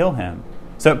want to kill Him.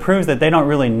 So it proves that they don't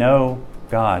really know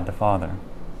God, the Father.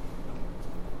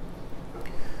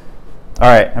 All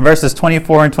right, in verses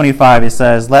 24 and 25, it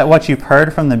says, "Let what you've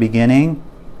heard from the beginning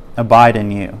abide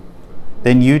in you.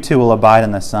 Then you too will abide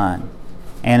in the Son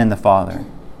and in the Father.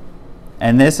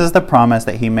 And this is the promise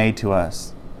that He made to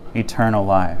us, eternal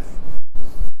life."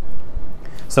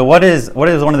 So what is one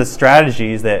of the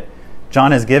strategies that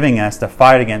John is giving us to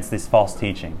fight against this false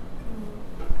teaching?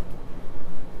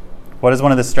 What is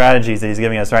one of the strategies that he's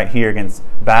giving us right here against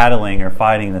battling or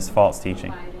fighting this false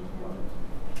teaching?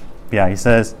 Yeah, he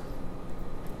says,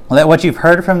 "Let what you've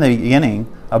heard from the beginning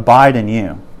abide in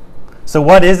you." So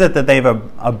what is it that they've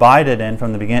abided in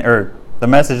from the beginning, or the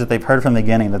message that they've heard from the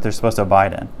beginning that they're supposed to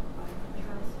abide in?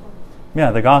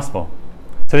 Yeah, the gospel.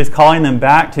 So he's calling them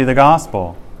back to the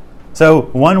gospel. So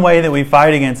one way that we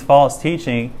fight against false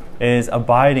teaching is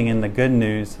abiding in the good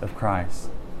news of Christ,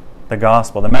 the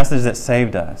gospel, the message that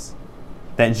saved us.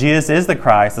 That Jesus is the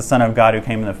Christ, the Son of God who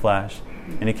came in the flesh,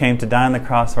 and He came to die on the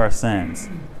cross for our sins.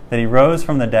 That He rose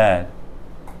from the dead,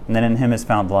 and that in Him is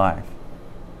found life.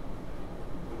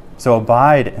 So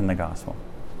abide in the gospel.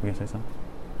 You going to say something?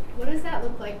 What does that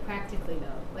look like practically, though?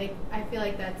 Like, I feel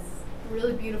like that's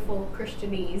really beautiful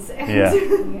Christianese. And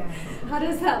Yeah. how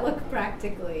does that look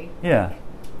practically? Yeah.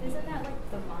 Isn't that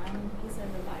like the vine? He says,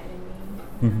 "Abide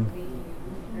in me." Mm-hmm.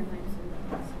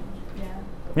 Yeah.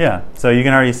 Yeah. So you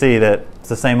can already see that it's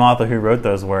the same author who wrote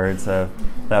those words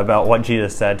about what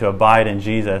Jesus said, to abide in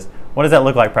Jesus. What does that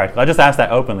look like practically? I just asked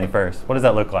that openly first. What does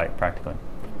that look like practically?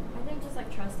 I think just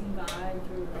like trusting God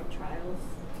through like trials,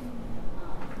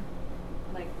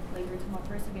 like labor to more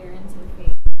perseverance and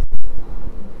faith.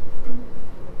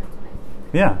 That's what I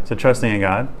think. Yeah. So trusting in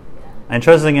God. Yeah. And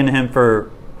trusting in Him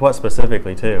for what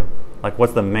specifically too? Like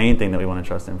what's the main thing that we want to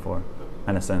trust Him for,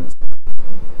 in a sense?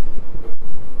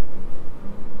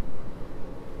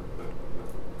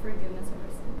 Forgiveness of our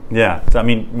sins. Yeah. So I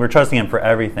mean, we're trusting Him for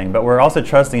everything, but we're also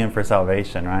trusting Him for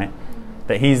salvation, right?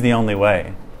 That He's the only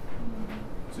way.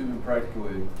 So even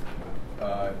practically,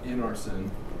 in our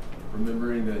sin,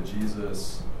 remembering that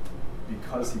Jesus,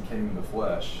 because He came in the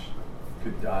flesh,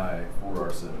 could die for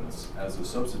our sins as a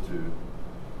substitute,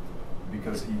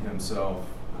 because He Himself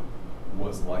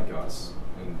was like us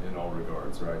in all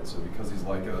regards, right? So because He's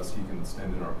like us, He can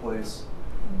stand in our place,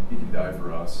 He can die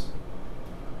for us.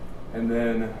 And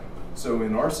then, so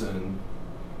in our sin,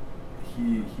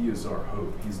 He is our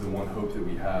hope. He's the one hope that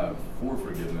we have for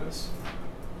forgiveness.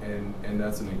 And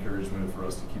that's an encouragement for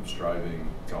us to keep striving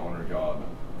to honor God.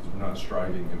 Because we're not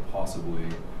striving impossibly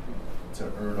to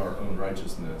earn our own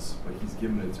righteousness, but He's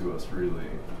given it to us freely.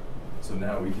 So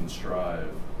now we can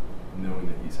strive knowing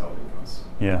that He's helping us.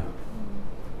 Yeah.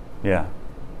 Yeah.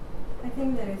 I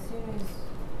think that as soon as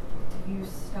you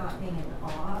stop being in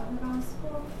awe of the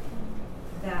gospel,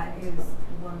 that is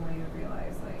one way to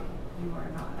realize, like, you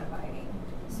are not abiding.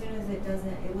 As soon as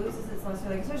it loses its luster,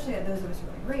 like, especially at those of us who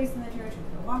are like raised in the church,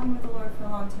 who've been walking with the Lord for a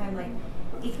long time, like,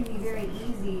 it can be very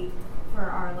easy for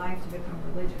our life to become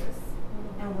religious.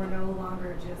 And we're no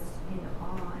longer just in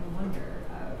awe and wonder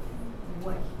of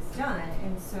what He's done.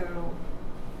 And so,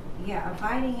 yeah,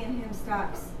 abiding in Him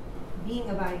stops being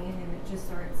abiding in Him. It just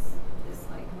starts this,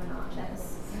 like,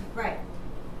 monotonous. Right.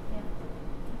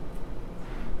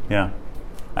 Yeah.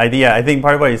 I think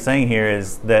part of what he's saying here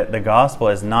is that the gospel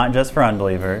is not just for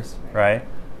unbelievers, right?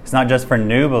 It's not just for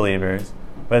new believers,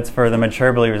 but it's for the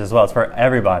mature believers as well. It's for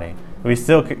everybody. We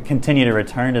still continue to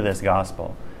return to this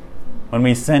gospel. When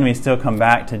we sin, we still come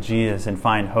back to Jesus and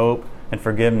find hope and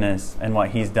forgiveness in what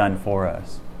He's done for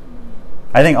us.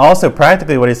 I think also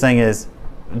practically what he's saying is,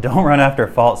 don't run after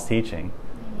false teaching.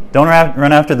 Don't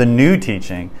run after the new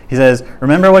teaching. He says,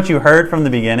 remember what you heard from the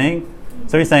beginning.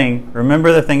 So he's saying,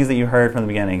 remember the things that you heard from the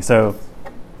beginning. So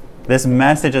this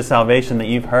message of salvation that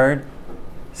you've heard,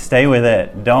 stay with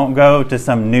it. Don't go to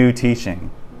some new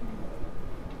teaching.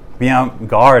 Be on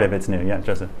guard if it's new. Yeah,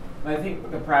 Joseph. I think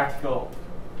the practical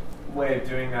way of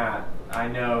doing that, I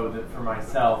know that for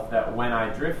myself, that when I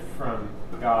drift from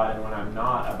God and when I'm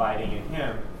not abiding in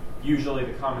Him, usually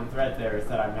the common thread there is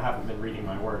that I haven't been reading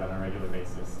my Word on a regular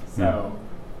basis. So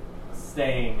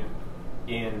staying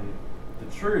in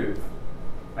the truth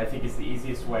I think it's the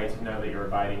easiest way to know that you're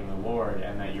abiding in the Lord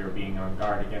and that you're being on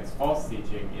guard against false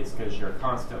teaching is because you're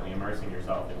constantly immersing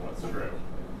yourself in what's true.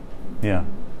 Yeah.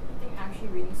 I think actually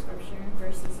reading scripture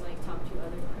versus like talk to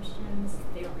other Christians,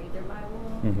 they don't read their Bible,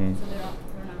 Mhm. so they're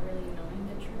not really knowing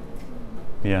the truth.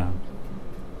 Yeah.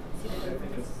 See the I think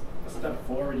difference? a step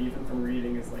forward even from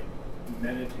reading is like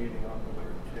meditating on the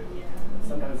word too. Yeah.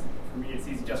 Sometimes for me it's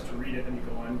easy just to read it, then you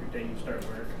go on your day, you start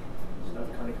work. Stuff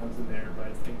kind of comes in there, but I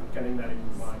think getting that in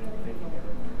your mind and thinking it.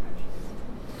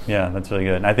 Yeah, that's really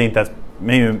good. And I think that's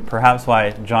maybe perhaps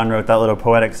why John wrote that little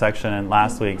poetic section in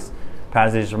last week's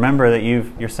passage. Remember that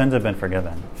your sins have been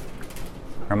forgiven.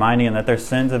 Reminding them that their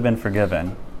sins have been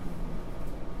forgiven.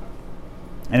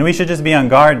 And we should just be on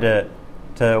guard to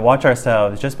watch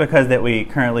ourselves just because that we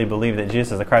currently believe that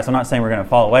Jesus is the Christ. I'm not saying we're going to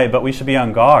fall away, but we should be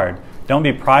on guard. Don't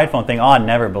be prideful and think, oh, I'd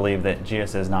never believe that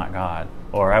Jesus is not God.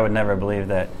 Or I would never believe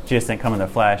that Jesus didn't come in the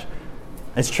flesh.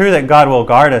 It's true that God will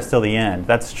guard us till the end.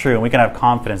 That's true, and we can have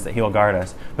confidence that He will guard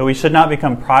us. But we should not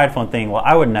become prideful and think, well,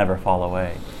 I would never fall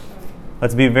away.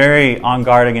 Let's be very on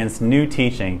guard against new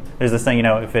teaching. There's this thing,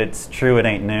 if it's true, it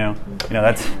ain't new.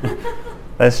 That's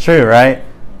that's true, right?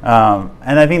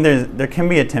 And I think there can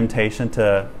be a temptation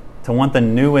to want the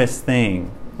newest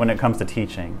thing when it comes to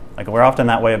teaching. Like we're often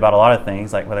that way about a lot of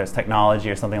things, like whether it's technology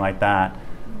or something like that.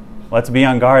 Let's be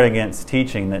on guard against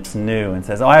teaching that's new and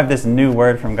says, oh, I have this new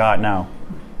word from God. No.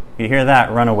 If you hear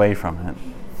that, run away from it.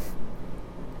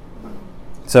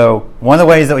 So one of the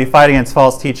ways that we fight against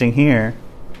false teaching here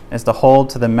is to hold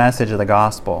to the message of the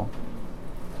gospel.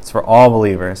 It's for all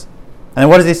believers. And then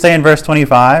what does he say in verse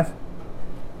 25?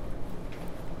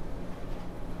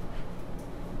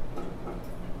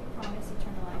 Promise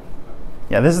eternal life.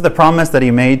 Yeah, this is the promise that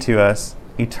He made to us,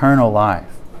 eternal life.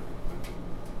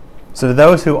 So to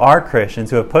those who are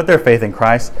Christians, who have put their faith in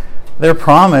Christ, their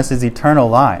promise is eternal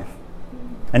life.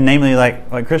 And namely, like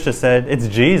Krista said, it's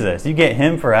Jesus. You get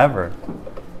Him forever.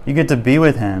 You get to be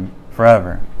with Him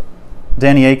forever.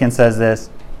 Danny Aiken says this,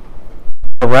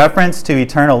 the reference to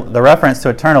eternal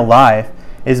life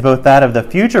is both that of the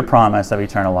future promise of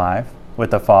eternal life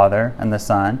with the Father and the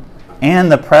Son,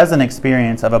 and the present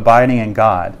experience of abiding in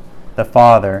God, the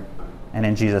Father, and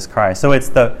in Jesus Christ. So it's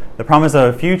the promise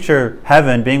of a future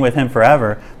heaven, being with Him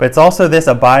forever, but it's also this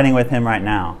abiding with Him right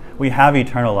now. We have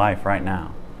eternal life right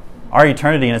now. Our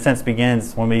eternity, in a sense,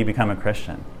 begins when we become a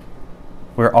Christian.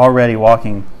 We're already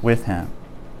walking with Him.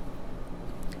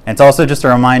 And it's also just a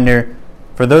reminder,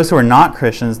 for those who are not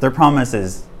Christians, their promise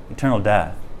is eternal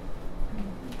death.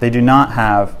 They do not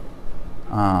have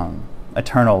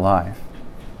eternal life.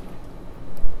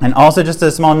 And also just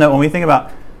a small note, when we think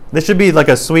about, this should be like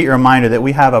a sweet reminder that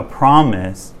we have a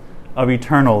promise of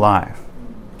eternal life.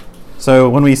 So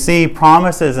when we see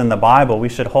promises in the Bible, we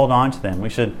should hold on to them. We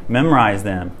should memorize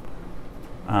them,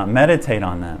 meditate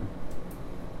on them.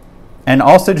 And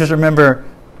also just remember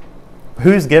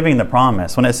who's giving the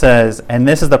promise. When it says, and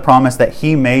this is the promise that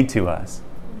He made to us.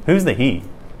 Who's the He?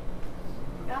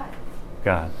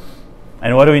 God.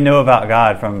 And what do we know about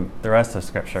God from the rest of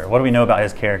Scripture? What do we know about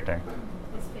His character?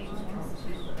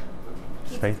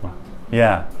 He's faithful.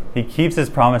 Yeah. He keeps His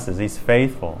promises. He's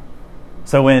faithful.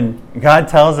 So when God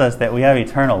tells us that we have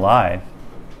eternal life,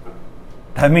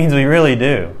 that means we really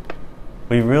do.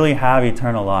 We really have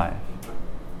eternal life.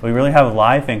 We really have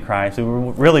life in Christ. We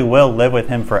really will live with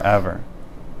Him forever.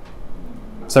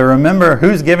 So remember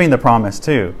who's giving the promise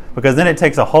too, because then it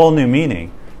takes a whole new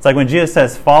meaning. It's like when Jesus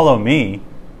says, follow me,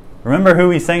 remember who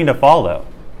He's saying to follow.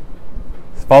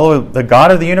 Follow the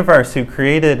God of the universe who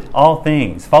created all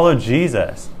things. Follow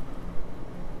Jesus,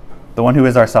 the one who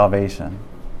is our salvation.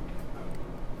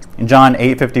 In John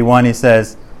 8:51, He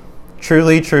says,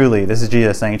 truly, truly, this is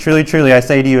Jesus saying, truly, truly, I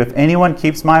say to you, if anyone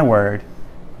keeps my word,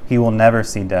 he will never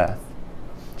see death.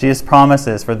 Jesus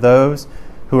promises for those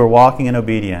who are walking in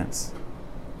obedience,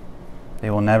 they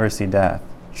will never see death.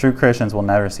 True Christians will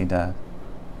never see death.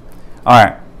 All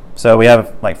right, so we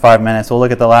have like 5 minutes. We'll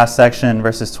look at the last section,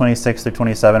 verses 26 through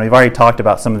 27. We've already talked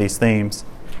about some of these themes,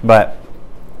 but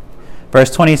verse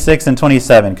 26 and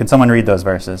 27, can someone read those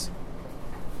verses?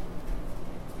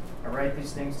 I write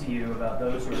these things to you about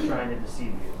those who are trying to deceive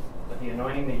you, but the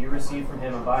anointing that you receive from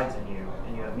Him abides in you,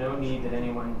 and you have no need that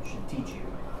anyone should teach you.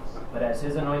 But as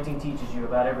His anointing teaches you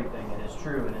about everything and is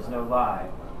true and is no lie,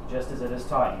 just as it has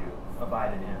taught you,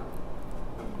 abide in Him.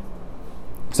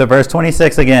 So verse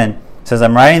 26 again says,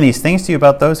 I'm writing these things to you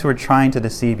about those who are trying to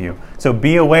deceive you. So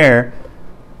be aware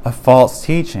of false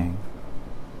teaching.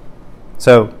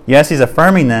 So yes, He's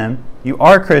affirming them. You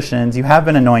are Christians. You have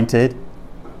been anointed.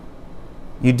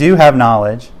 You do have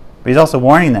knowledge. But He's also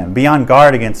warning them, be on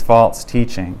guard against false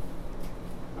teaching.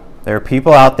 There are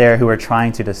people out there who are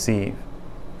trying to deceive.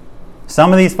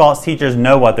 Some of these false teachers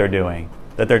know what they're doing,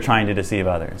 that they're trying to deceive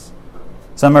others.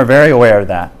 Some are very aware of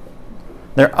that.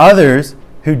 There are others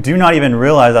who do not even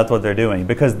realize that's what they're doing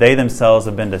because they themselves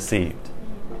have been deceived.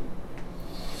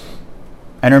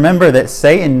 And remember that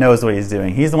Satan knows what he's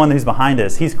doing. He's the one who's behind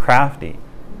us. He's crafty.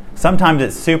 Sometimes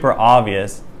it's super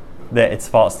obvious that it's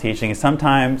false teaching.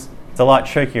 Sometimes it's a lot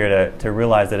trickier to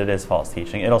realize that it is false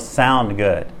teaching. It'll sound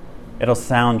good. It'll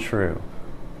sound true.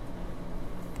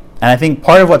 And I think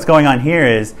part of what's going on here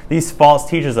is these false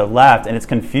teachers have left, and it's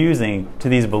confusing to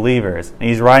these believers. And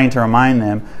he's writing to remind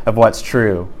them of what's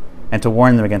true and to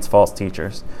warn them against false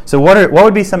teachers. So what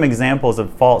would be some examples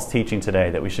of false teaching today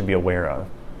that we should be aware of,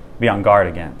 be on guard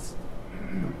against?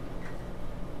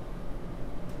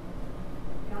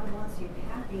 God wants you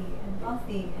happy and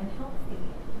wealthy and healthy.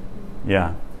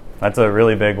 Yeah, that's a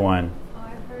really big one. Oh,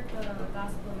 I've heard the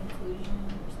gospel of inclusion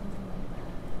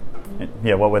or something like that.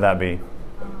 Yeah, what would that be?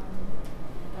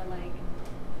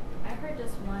 I heard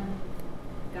this one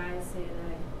guy say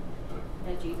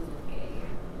that Jesus was gay or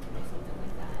something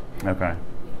like that. And, Okay.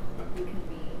 You can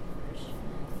be Christian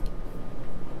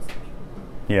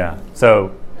and Yeah.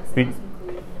 So that's if the you, most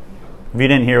inclusion. if you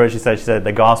didn't hear what she said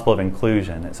the gospel of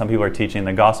inclusion. That some people are teaching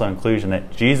the gospel of inclusion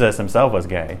that Jesus himself was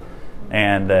gay,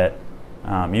 and that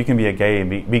you can be a gay and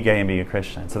be gay and be a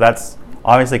Christian. So that's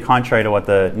obviously contrary to what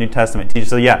the New Testament teaches.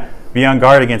 So yeah, be on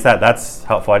guard against that. That's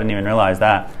helpful. I didn't even realize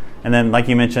that. And then, like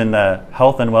you mentioned, the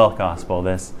health and wealth gospel.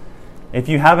 This, if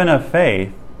you have enough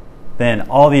faith, then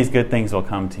all these good things will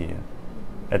come to you.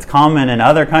 It's common in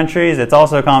other countries. It's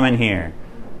also common here.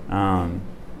 There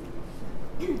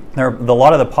are a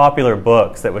lot of the popular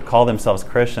books that would call themselves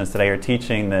Christians today are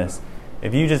teaching this.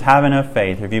 If you just have enough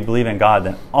faith, or if you believe in God,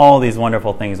 then all these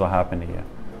wonderful things will happen to you.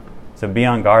 So be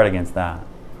on guard against that.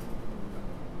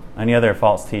 Any other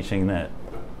false teaching that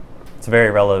it's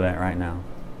very relevant right now?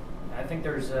 I think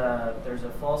there's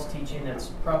a false teaching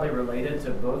that's probably related to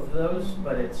both of those,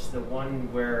 but it's the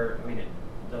one where,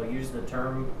 they'll use the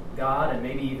term God and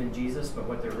maybe even Jesus, but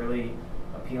what they're really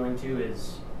appealing to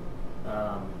is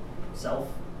self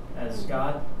as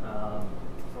God.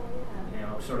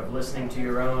 Sort of listening to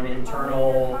your own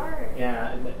internal,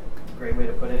 great way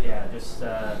to put it. Yeah, just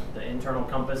the internal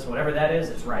compass, whatever that is,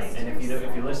 it's right. And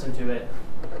if you listen to it,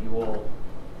 you will,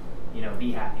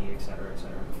 be happy, etc.,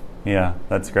 etc. Yeah,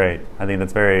 that's great. I think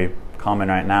that's very common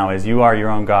right now. Is you are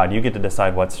your own God. You get to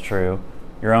decide what's true,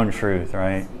 your own truth,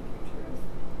 right?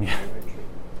 Yeah,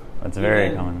 that's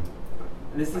very common.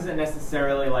 This isn't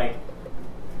necessarily like,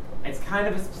 it's kind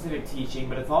of a specific teaching,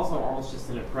 but it's also almost just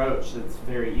an approach that's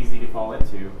very easy to fall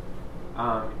into,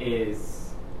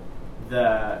 is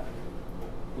the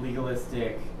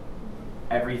legalistic,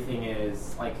 everything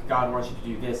is, like, God wants you to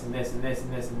do this and this and this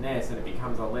and this and this, and it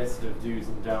becomes a list of do's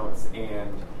and don'ts,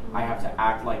 and I have to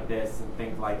act like this and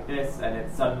think like this, and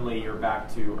it's suddenly you're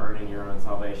back to earning your own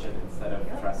salvation instead of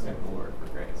trusting the Lord for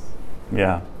grace.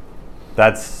 Yeah,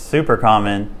 that's super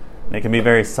common. It can be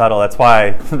very subtle. That's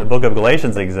why the book of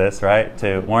Galatians exists, right?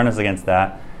 To warn us against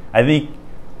that. I think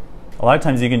a lot of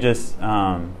times you can just...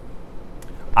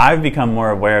 I've become more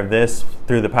aware of this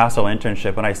through the pastoral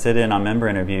internship. When I sit in on member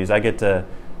interviews, I get to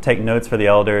take notes for the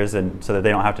elders and so that they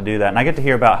don't have to do that. And I get to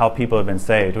hear about how people have been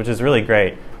saved, which is really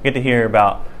great. I get to hear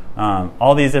about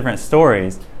all these different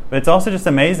stories. But it's also just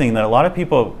amazing that a lot of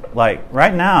people, like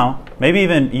right now, maybe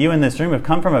even you in this room, have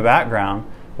come from a background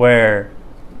where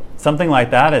something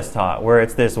like that is taught, where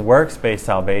it's this works-based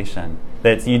salvation,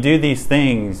 that you do these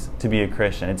things to be a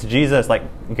Christian. It's Jesus, like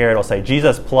Garrett will say,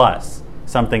 Jesus plus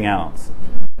something else.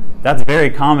 That's very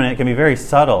common. It can be very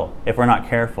subtle if we're not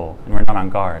careful and we're not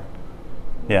on guard.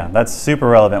 Yeah, that's super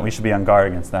relevant. We should be on guard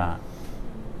against that.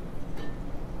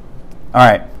 All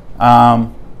right. I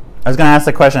was going to ask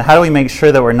the question, how do we make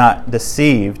sure that we're not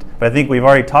deceived? But I think we've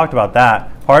already talked about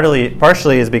that.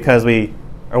 Partially is because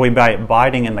by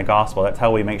abiding in the gospel. That's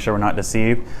how we make sure we're not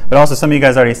deceived. But also, some of you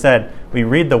guys already said, we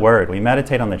read the word. We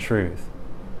meditate on the truth.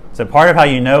 So part of how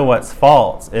you know what's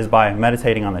false is by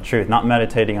meditating on the truth, not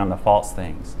meditating on the false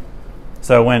things.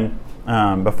 So when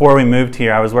before we moved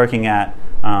here, I was working at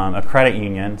a credit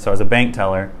union, so I was a bank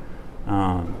teller,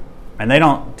 and they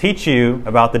don't teach you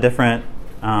about the different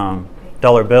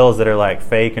dollar bills that are like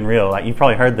fake and real. Like you've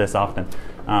probably heard this often.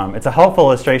 It's a helpful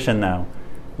illustration, though,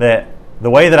 that the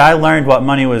way that I learned what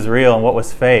money was real and what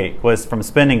was fake was from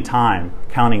spending time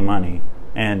counting money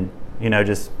and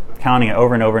just counting it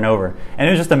over and over and over. And it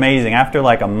was just amazing. After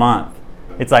like a month,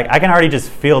 it's like I can already just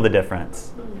feel the difference.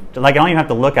 Like I don't even have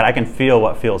to look at it. I can feel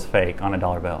what feels fake on a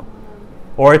dollar bill.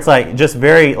 Or it's like just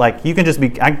very, like you can just be,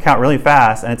 I can count really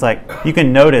fast and it's like you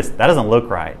can notice that doesn't look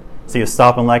right. So you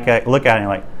stop and look at it and you're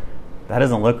like, that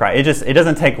doesn't look right. It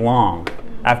doesn't take long.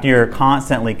 after you're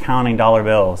constantly counting dollar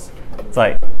bills. It's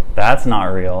like, that's not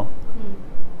real.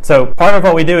 So part of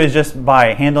what we do is just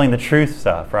by handling the truth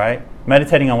stuff, right?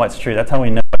 Meditating on what's true. That's how we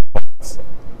know what's false.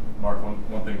 Mark,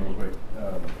 one thing real quick.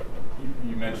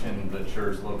 You mentioned the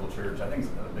church, local church. I think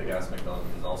a big aspect of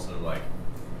it is also like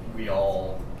we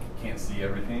all can't see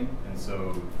everything. And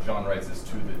so John writes this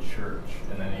to the church.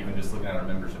 And then even just looking at our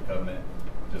membership covenant,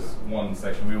 just one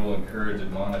section, we will encourage,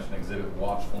 admonish, and exhibit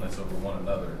watchfulness over one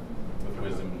another with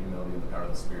wisdom and humility and the power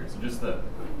of the Spirit. So just the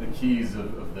keys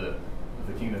of the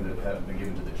kingdom that have been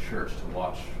given to the church to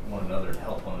watch one another and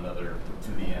help one another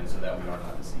to the end so that we are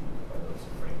not deceived by those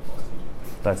who bring false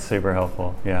teaching. That's super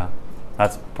helpful, yeah.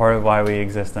 That's part of why we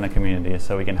exist in a community, is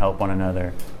so we can help one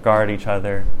another, guard each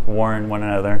other, warn one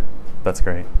another. That's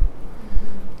great.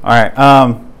 All right,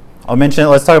 I'll mention,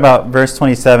 let's talk about verse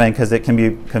 27 because it can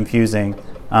be confusing.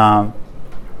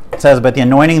 It says, but the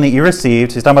anointing that you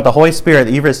received, he's talking about the Holy Spirit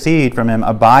that you've received from him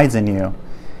abides in you,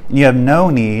 and you have no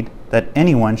need that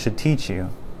anyone should teach you.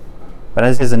 But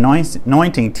as his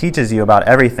anointing teaches you about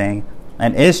everything,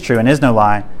 and is true and is no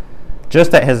lie,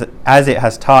 just as it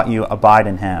has taught you, abide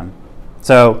in him.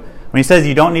 So when he says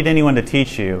you don't need anyone to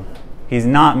teach you, he's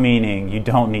not meaning you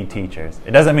don't need teachers.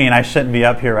 It doesn't mean I shouldn't be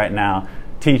up here right now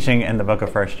teaching in the book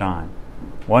of 1 John.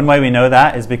 One way we know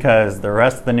that is because the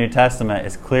rest of the New Testament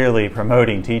is clearly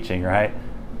promoting teaching, right?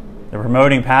 They're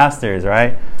promoting pastors,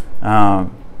 right?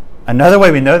 Another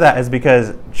way we know that is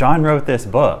because John wrote this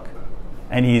book,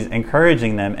 and he's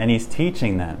encouraging them, and he's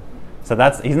teaching them. So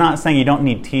he's not saying you don't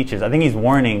need teachers. I think he's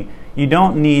warning you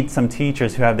don't need some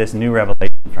teachers who have this new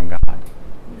revelation from God.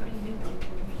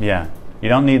 Yeah, you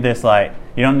don't need this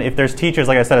if there's teachers,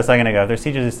 like I said a second ago, if there's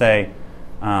teachers who say,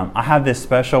 I have this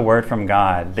special word from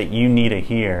God that you need to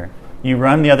hear, you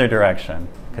run the other direction,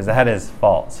 because that is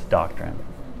false doctrine.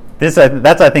 That's,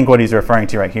 I think, what he's referring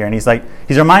to right here. And he's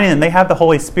reminding them they have the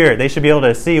Holy Spirit. They should be able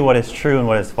to see what is true and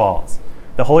what is false.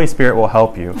 The Holy Spirit will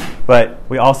help you, but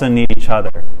we also need each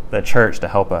other, the church, to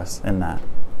help us in that.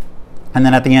 And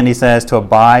then at the end he says to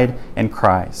abide in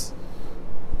Christ.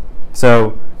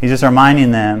 So he's just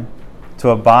reminding them to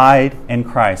abide in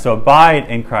Christ. So abide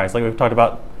in Christ, like we've talked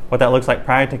about what that looks like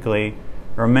practically,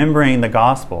 remembering the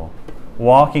gospel,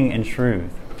 walking in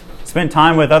truth. Spend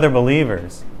time with other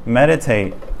believers.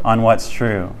 Meditate on what's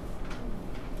true.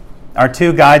 Our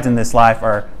two guides in this life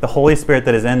are the Holy Spirit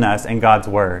that is in us and God's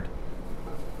Word.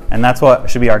 And that's what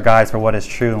should be our guides for what is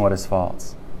true and what is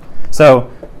false.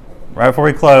 So, right before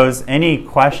we close, any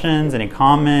questions, any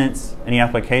comments, any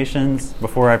applications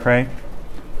before I pray?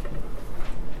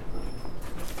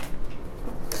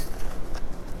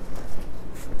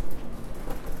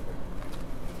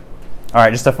 All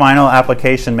right, just a final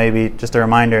application, maybe, just a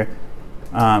reminder.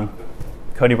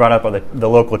 Cody brought up the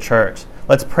local church.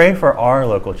 Let's pray for our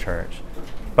local church.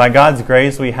 By God's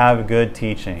grace, we have good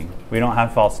teaching. We don't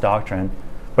have false doctrine.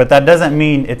 But that doesn't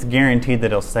mean it's guaranteed that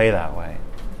it'll stay that way.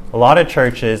 A lot of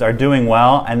churches are doing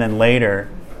well and then later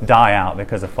die out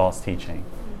because of false teaching.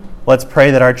 Let's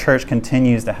pray that our church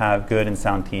continues to have good and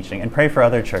sound teaching, and pray for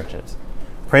other churches.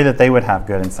 Pray that they would have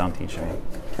good and sound teaching.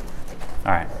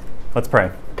 All right, let's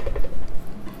pray.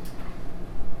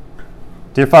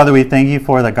 Dear Father, we thank you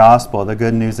for the gospel, the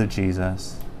good news of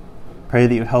Jesus. Pray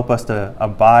that you help us to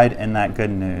abide in that good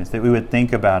news, that we would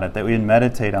think about it, that we would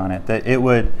meditate on it, that it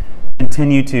would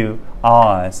continue to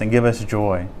awe us and give us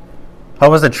joy.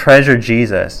 Help us to treasure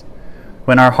Jesus.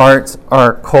 When our hearts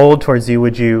are cold towards you,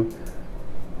 would you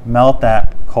melt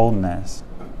that coldness?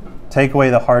 Take away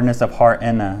the hardness of heart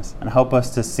in us and help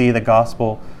us to see the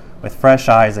gospel with fresh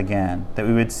eyes again, that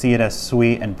we would see it as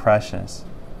sweet and precious.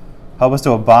 Help us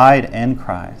to abide in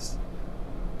Christ.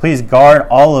 Please guard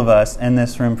all of us in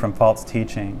this room from false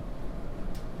teaching.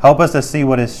 Help us to see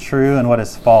what is true and what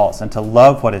is false, and to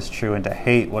love what is true and to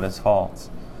hate what is false.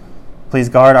 Please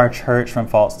guard our church from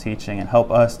false teaching and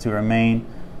help us to remain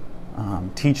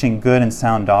teaching good and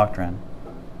sound doctrine.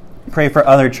 Pray for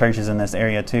other churches in this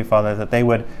area too, Father, that they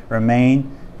would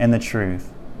remain in the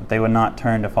truth, that they would not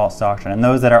turn to false doctrine. And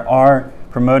those that are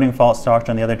promoting false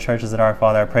doctrine, the other churches that are,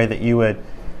 Father, I pray that you would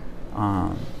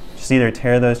just either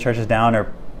tear those churches down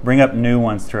or bring up new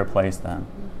ones to replace them.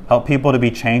 Help people to be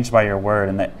changed by your word,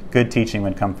 and that good teaching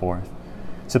would come forth.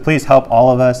 So please help all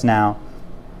of us now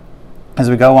as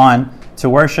we go on to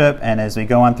worship and as we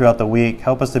go on throughout the week.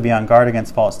 Help us to be on guard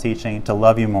against false teaching, to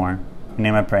love you more. In your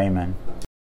name I pray, amen.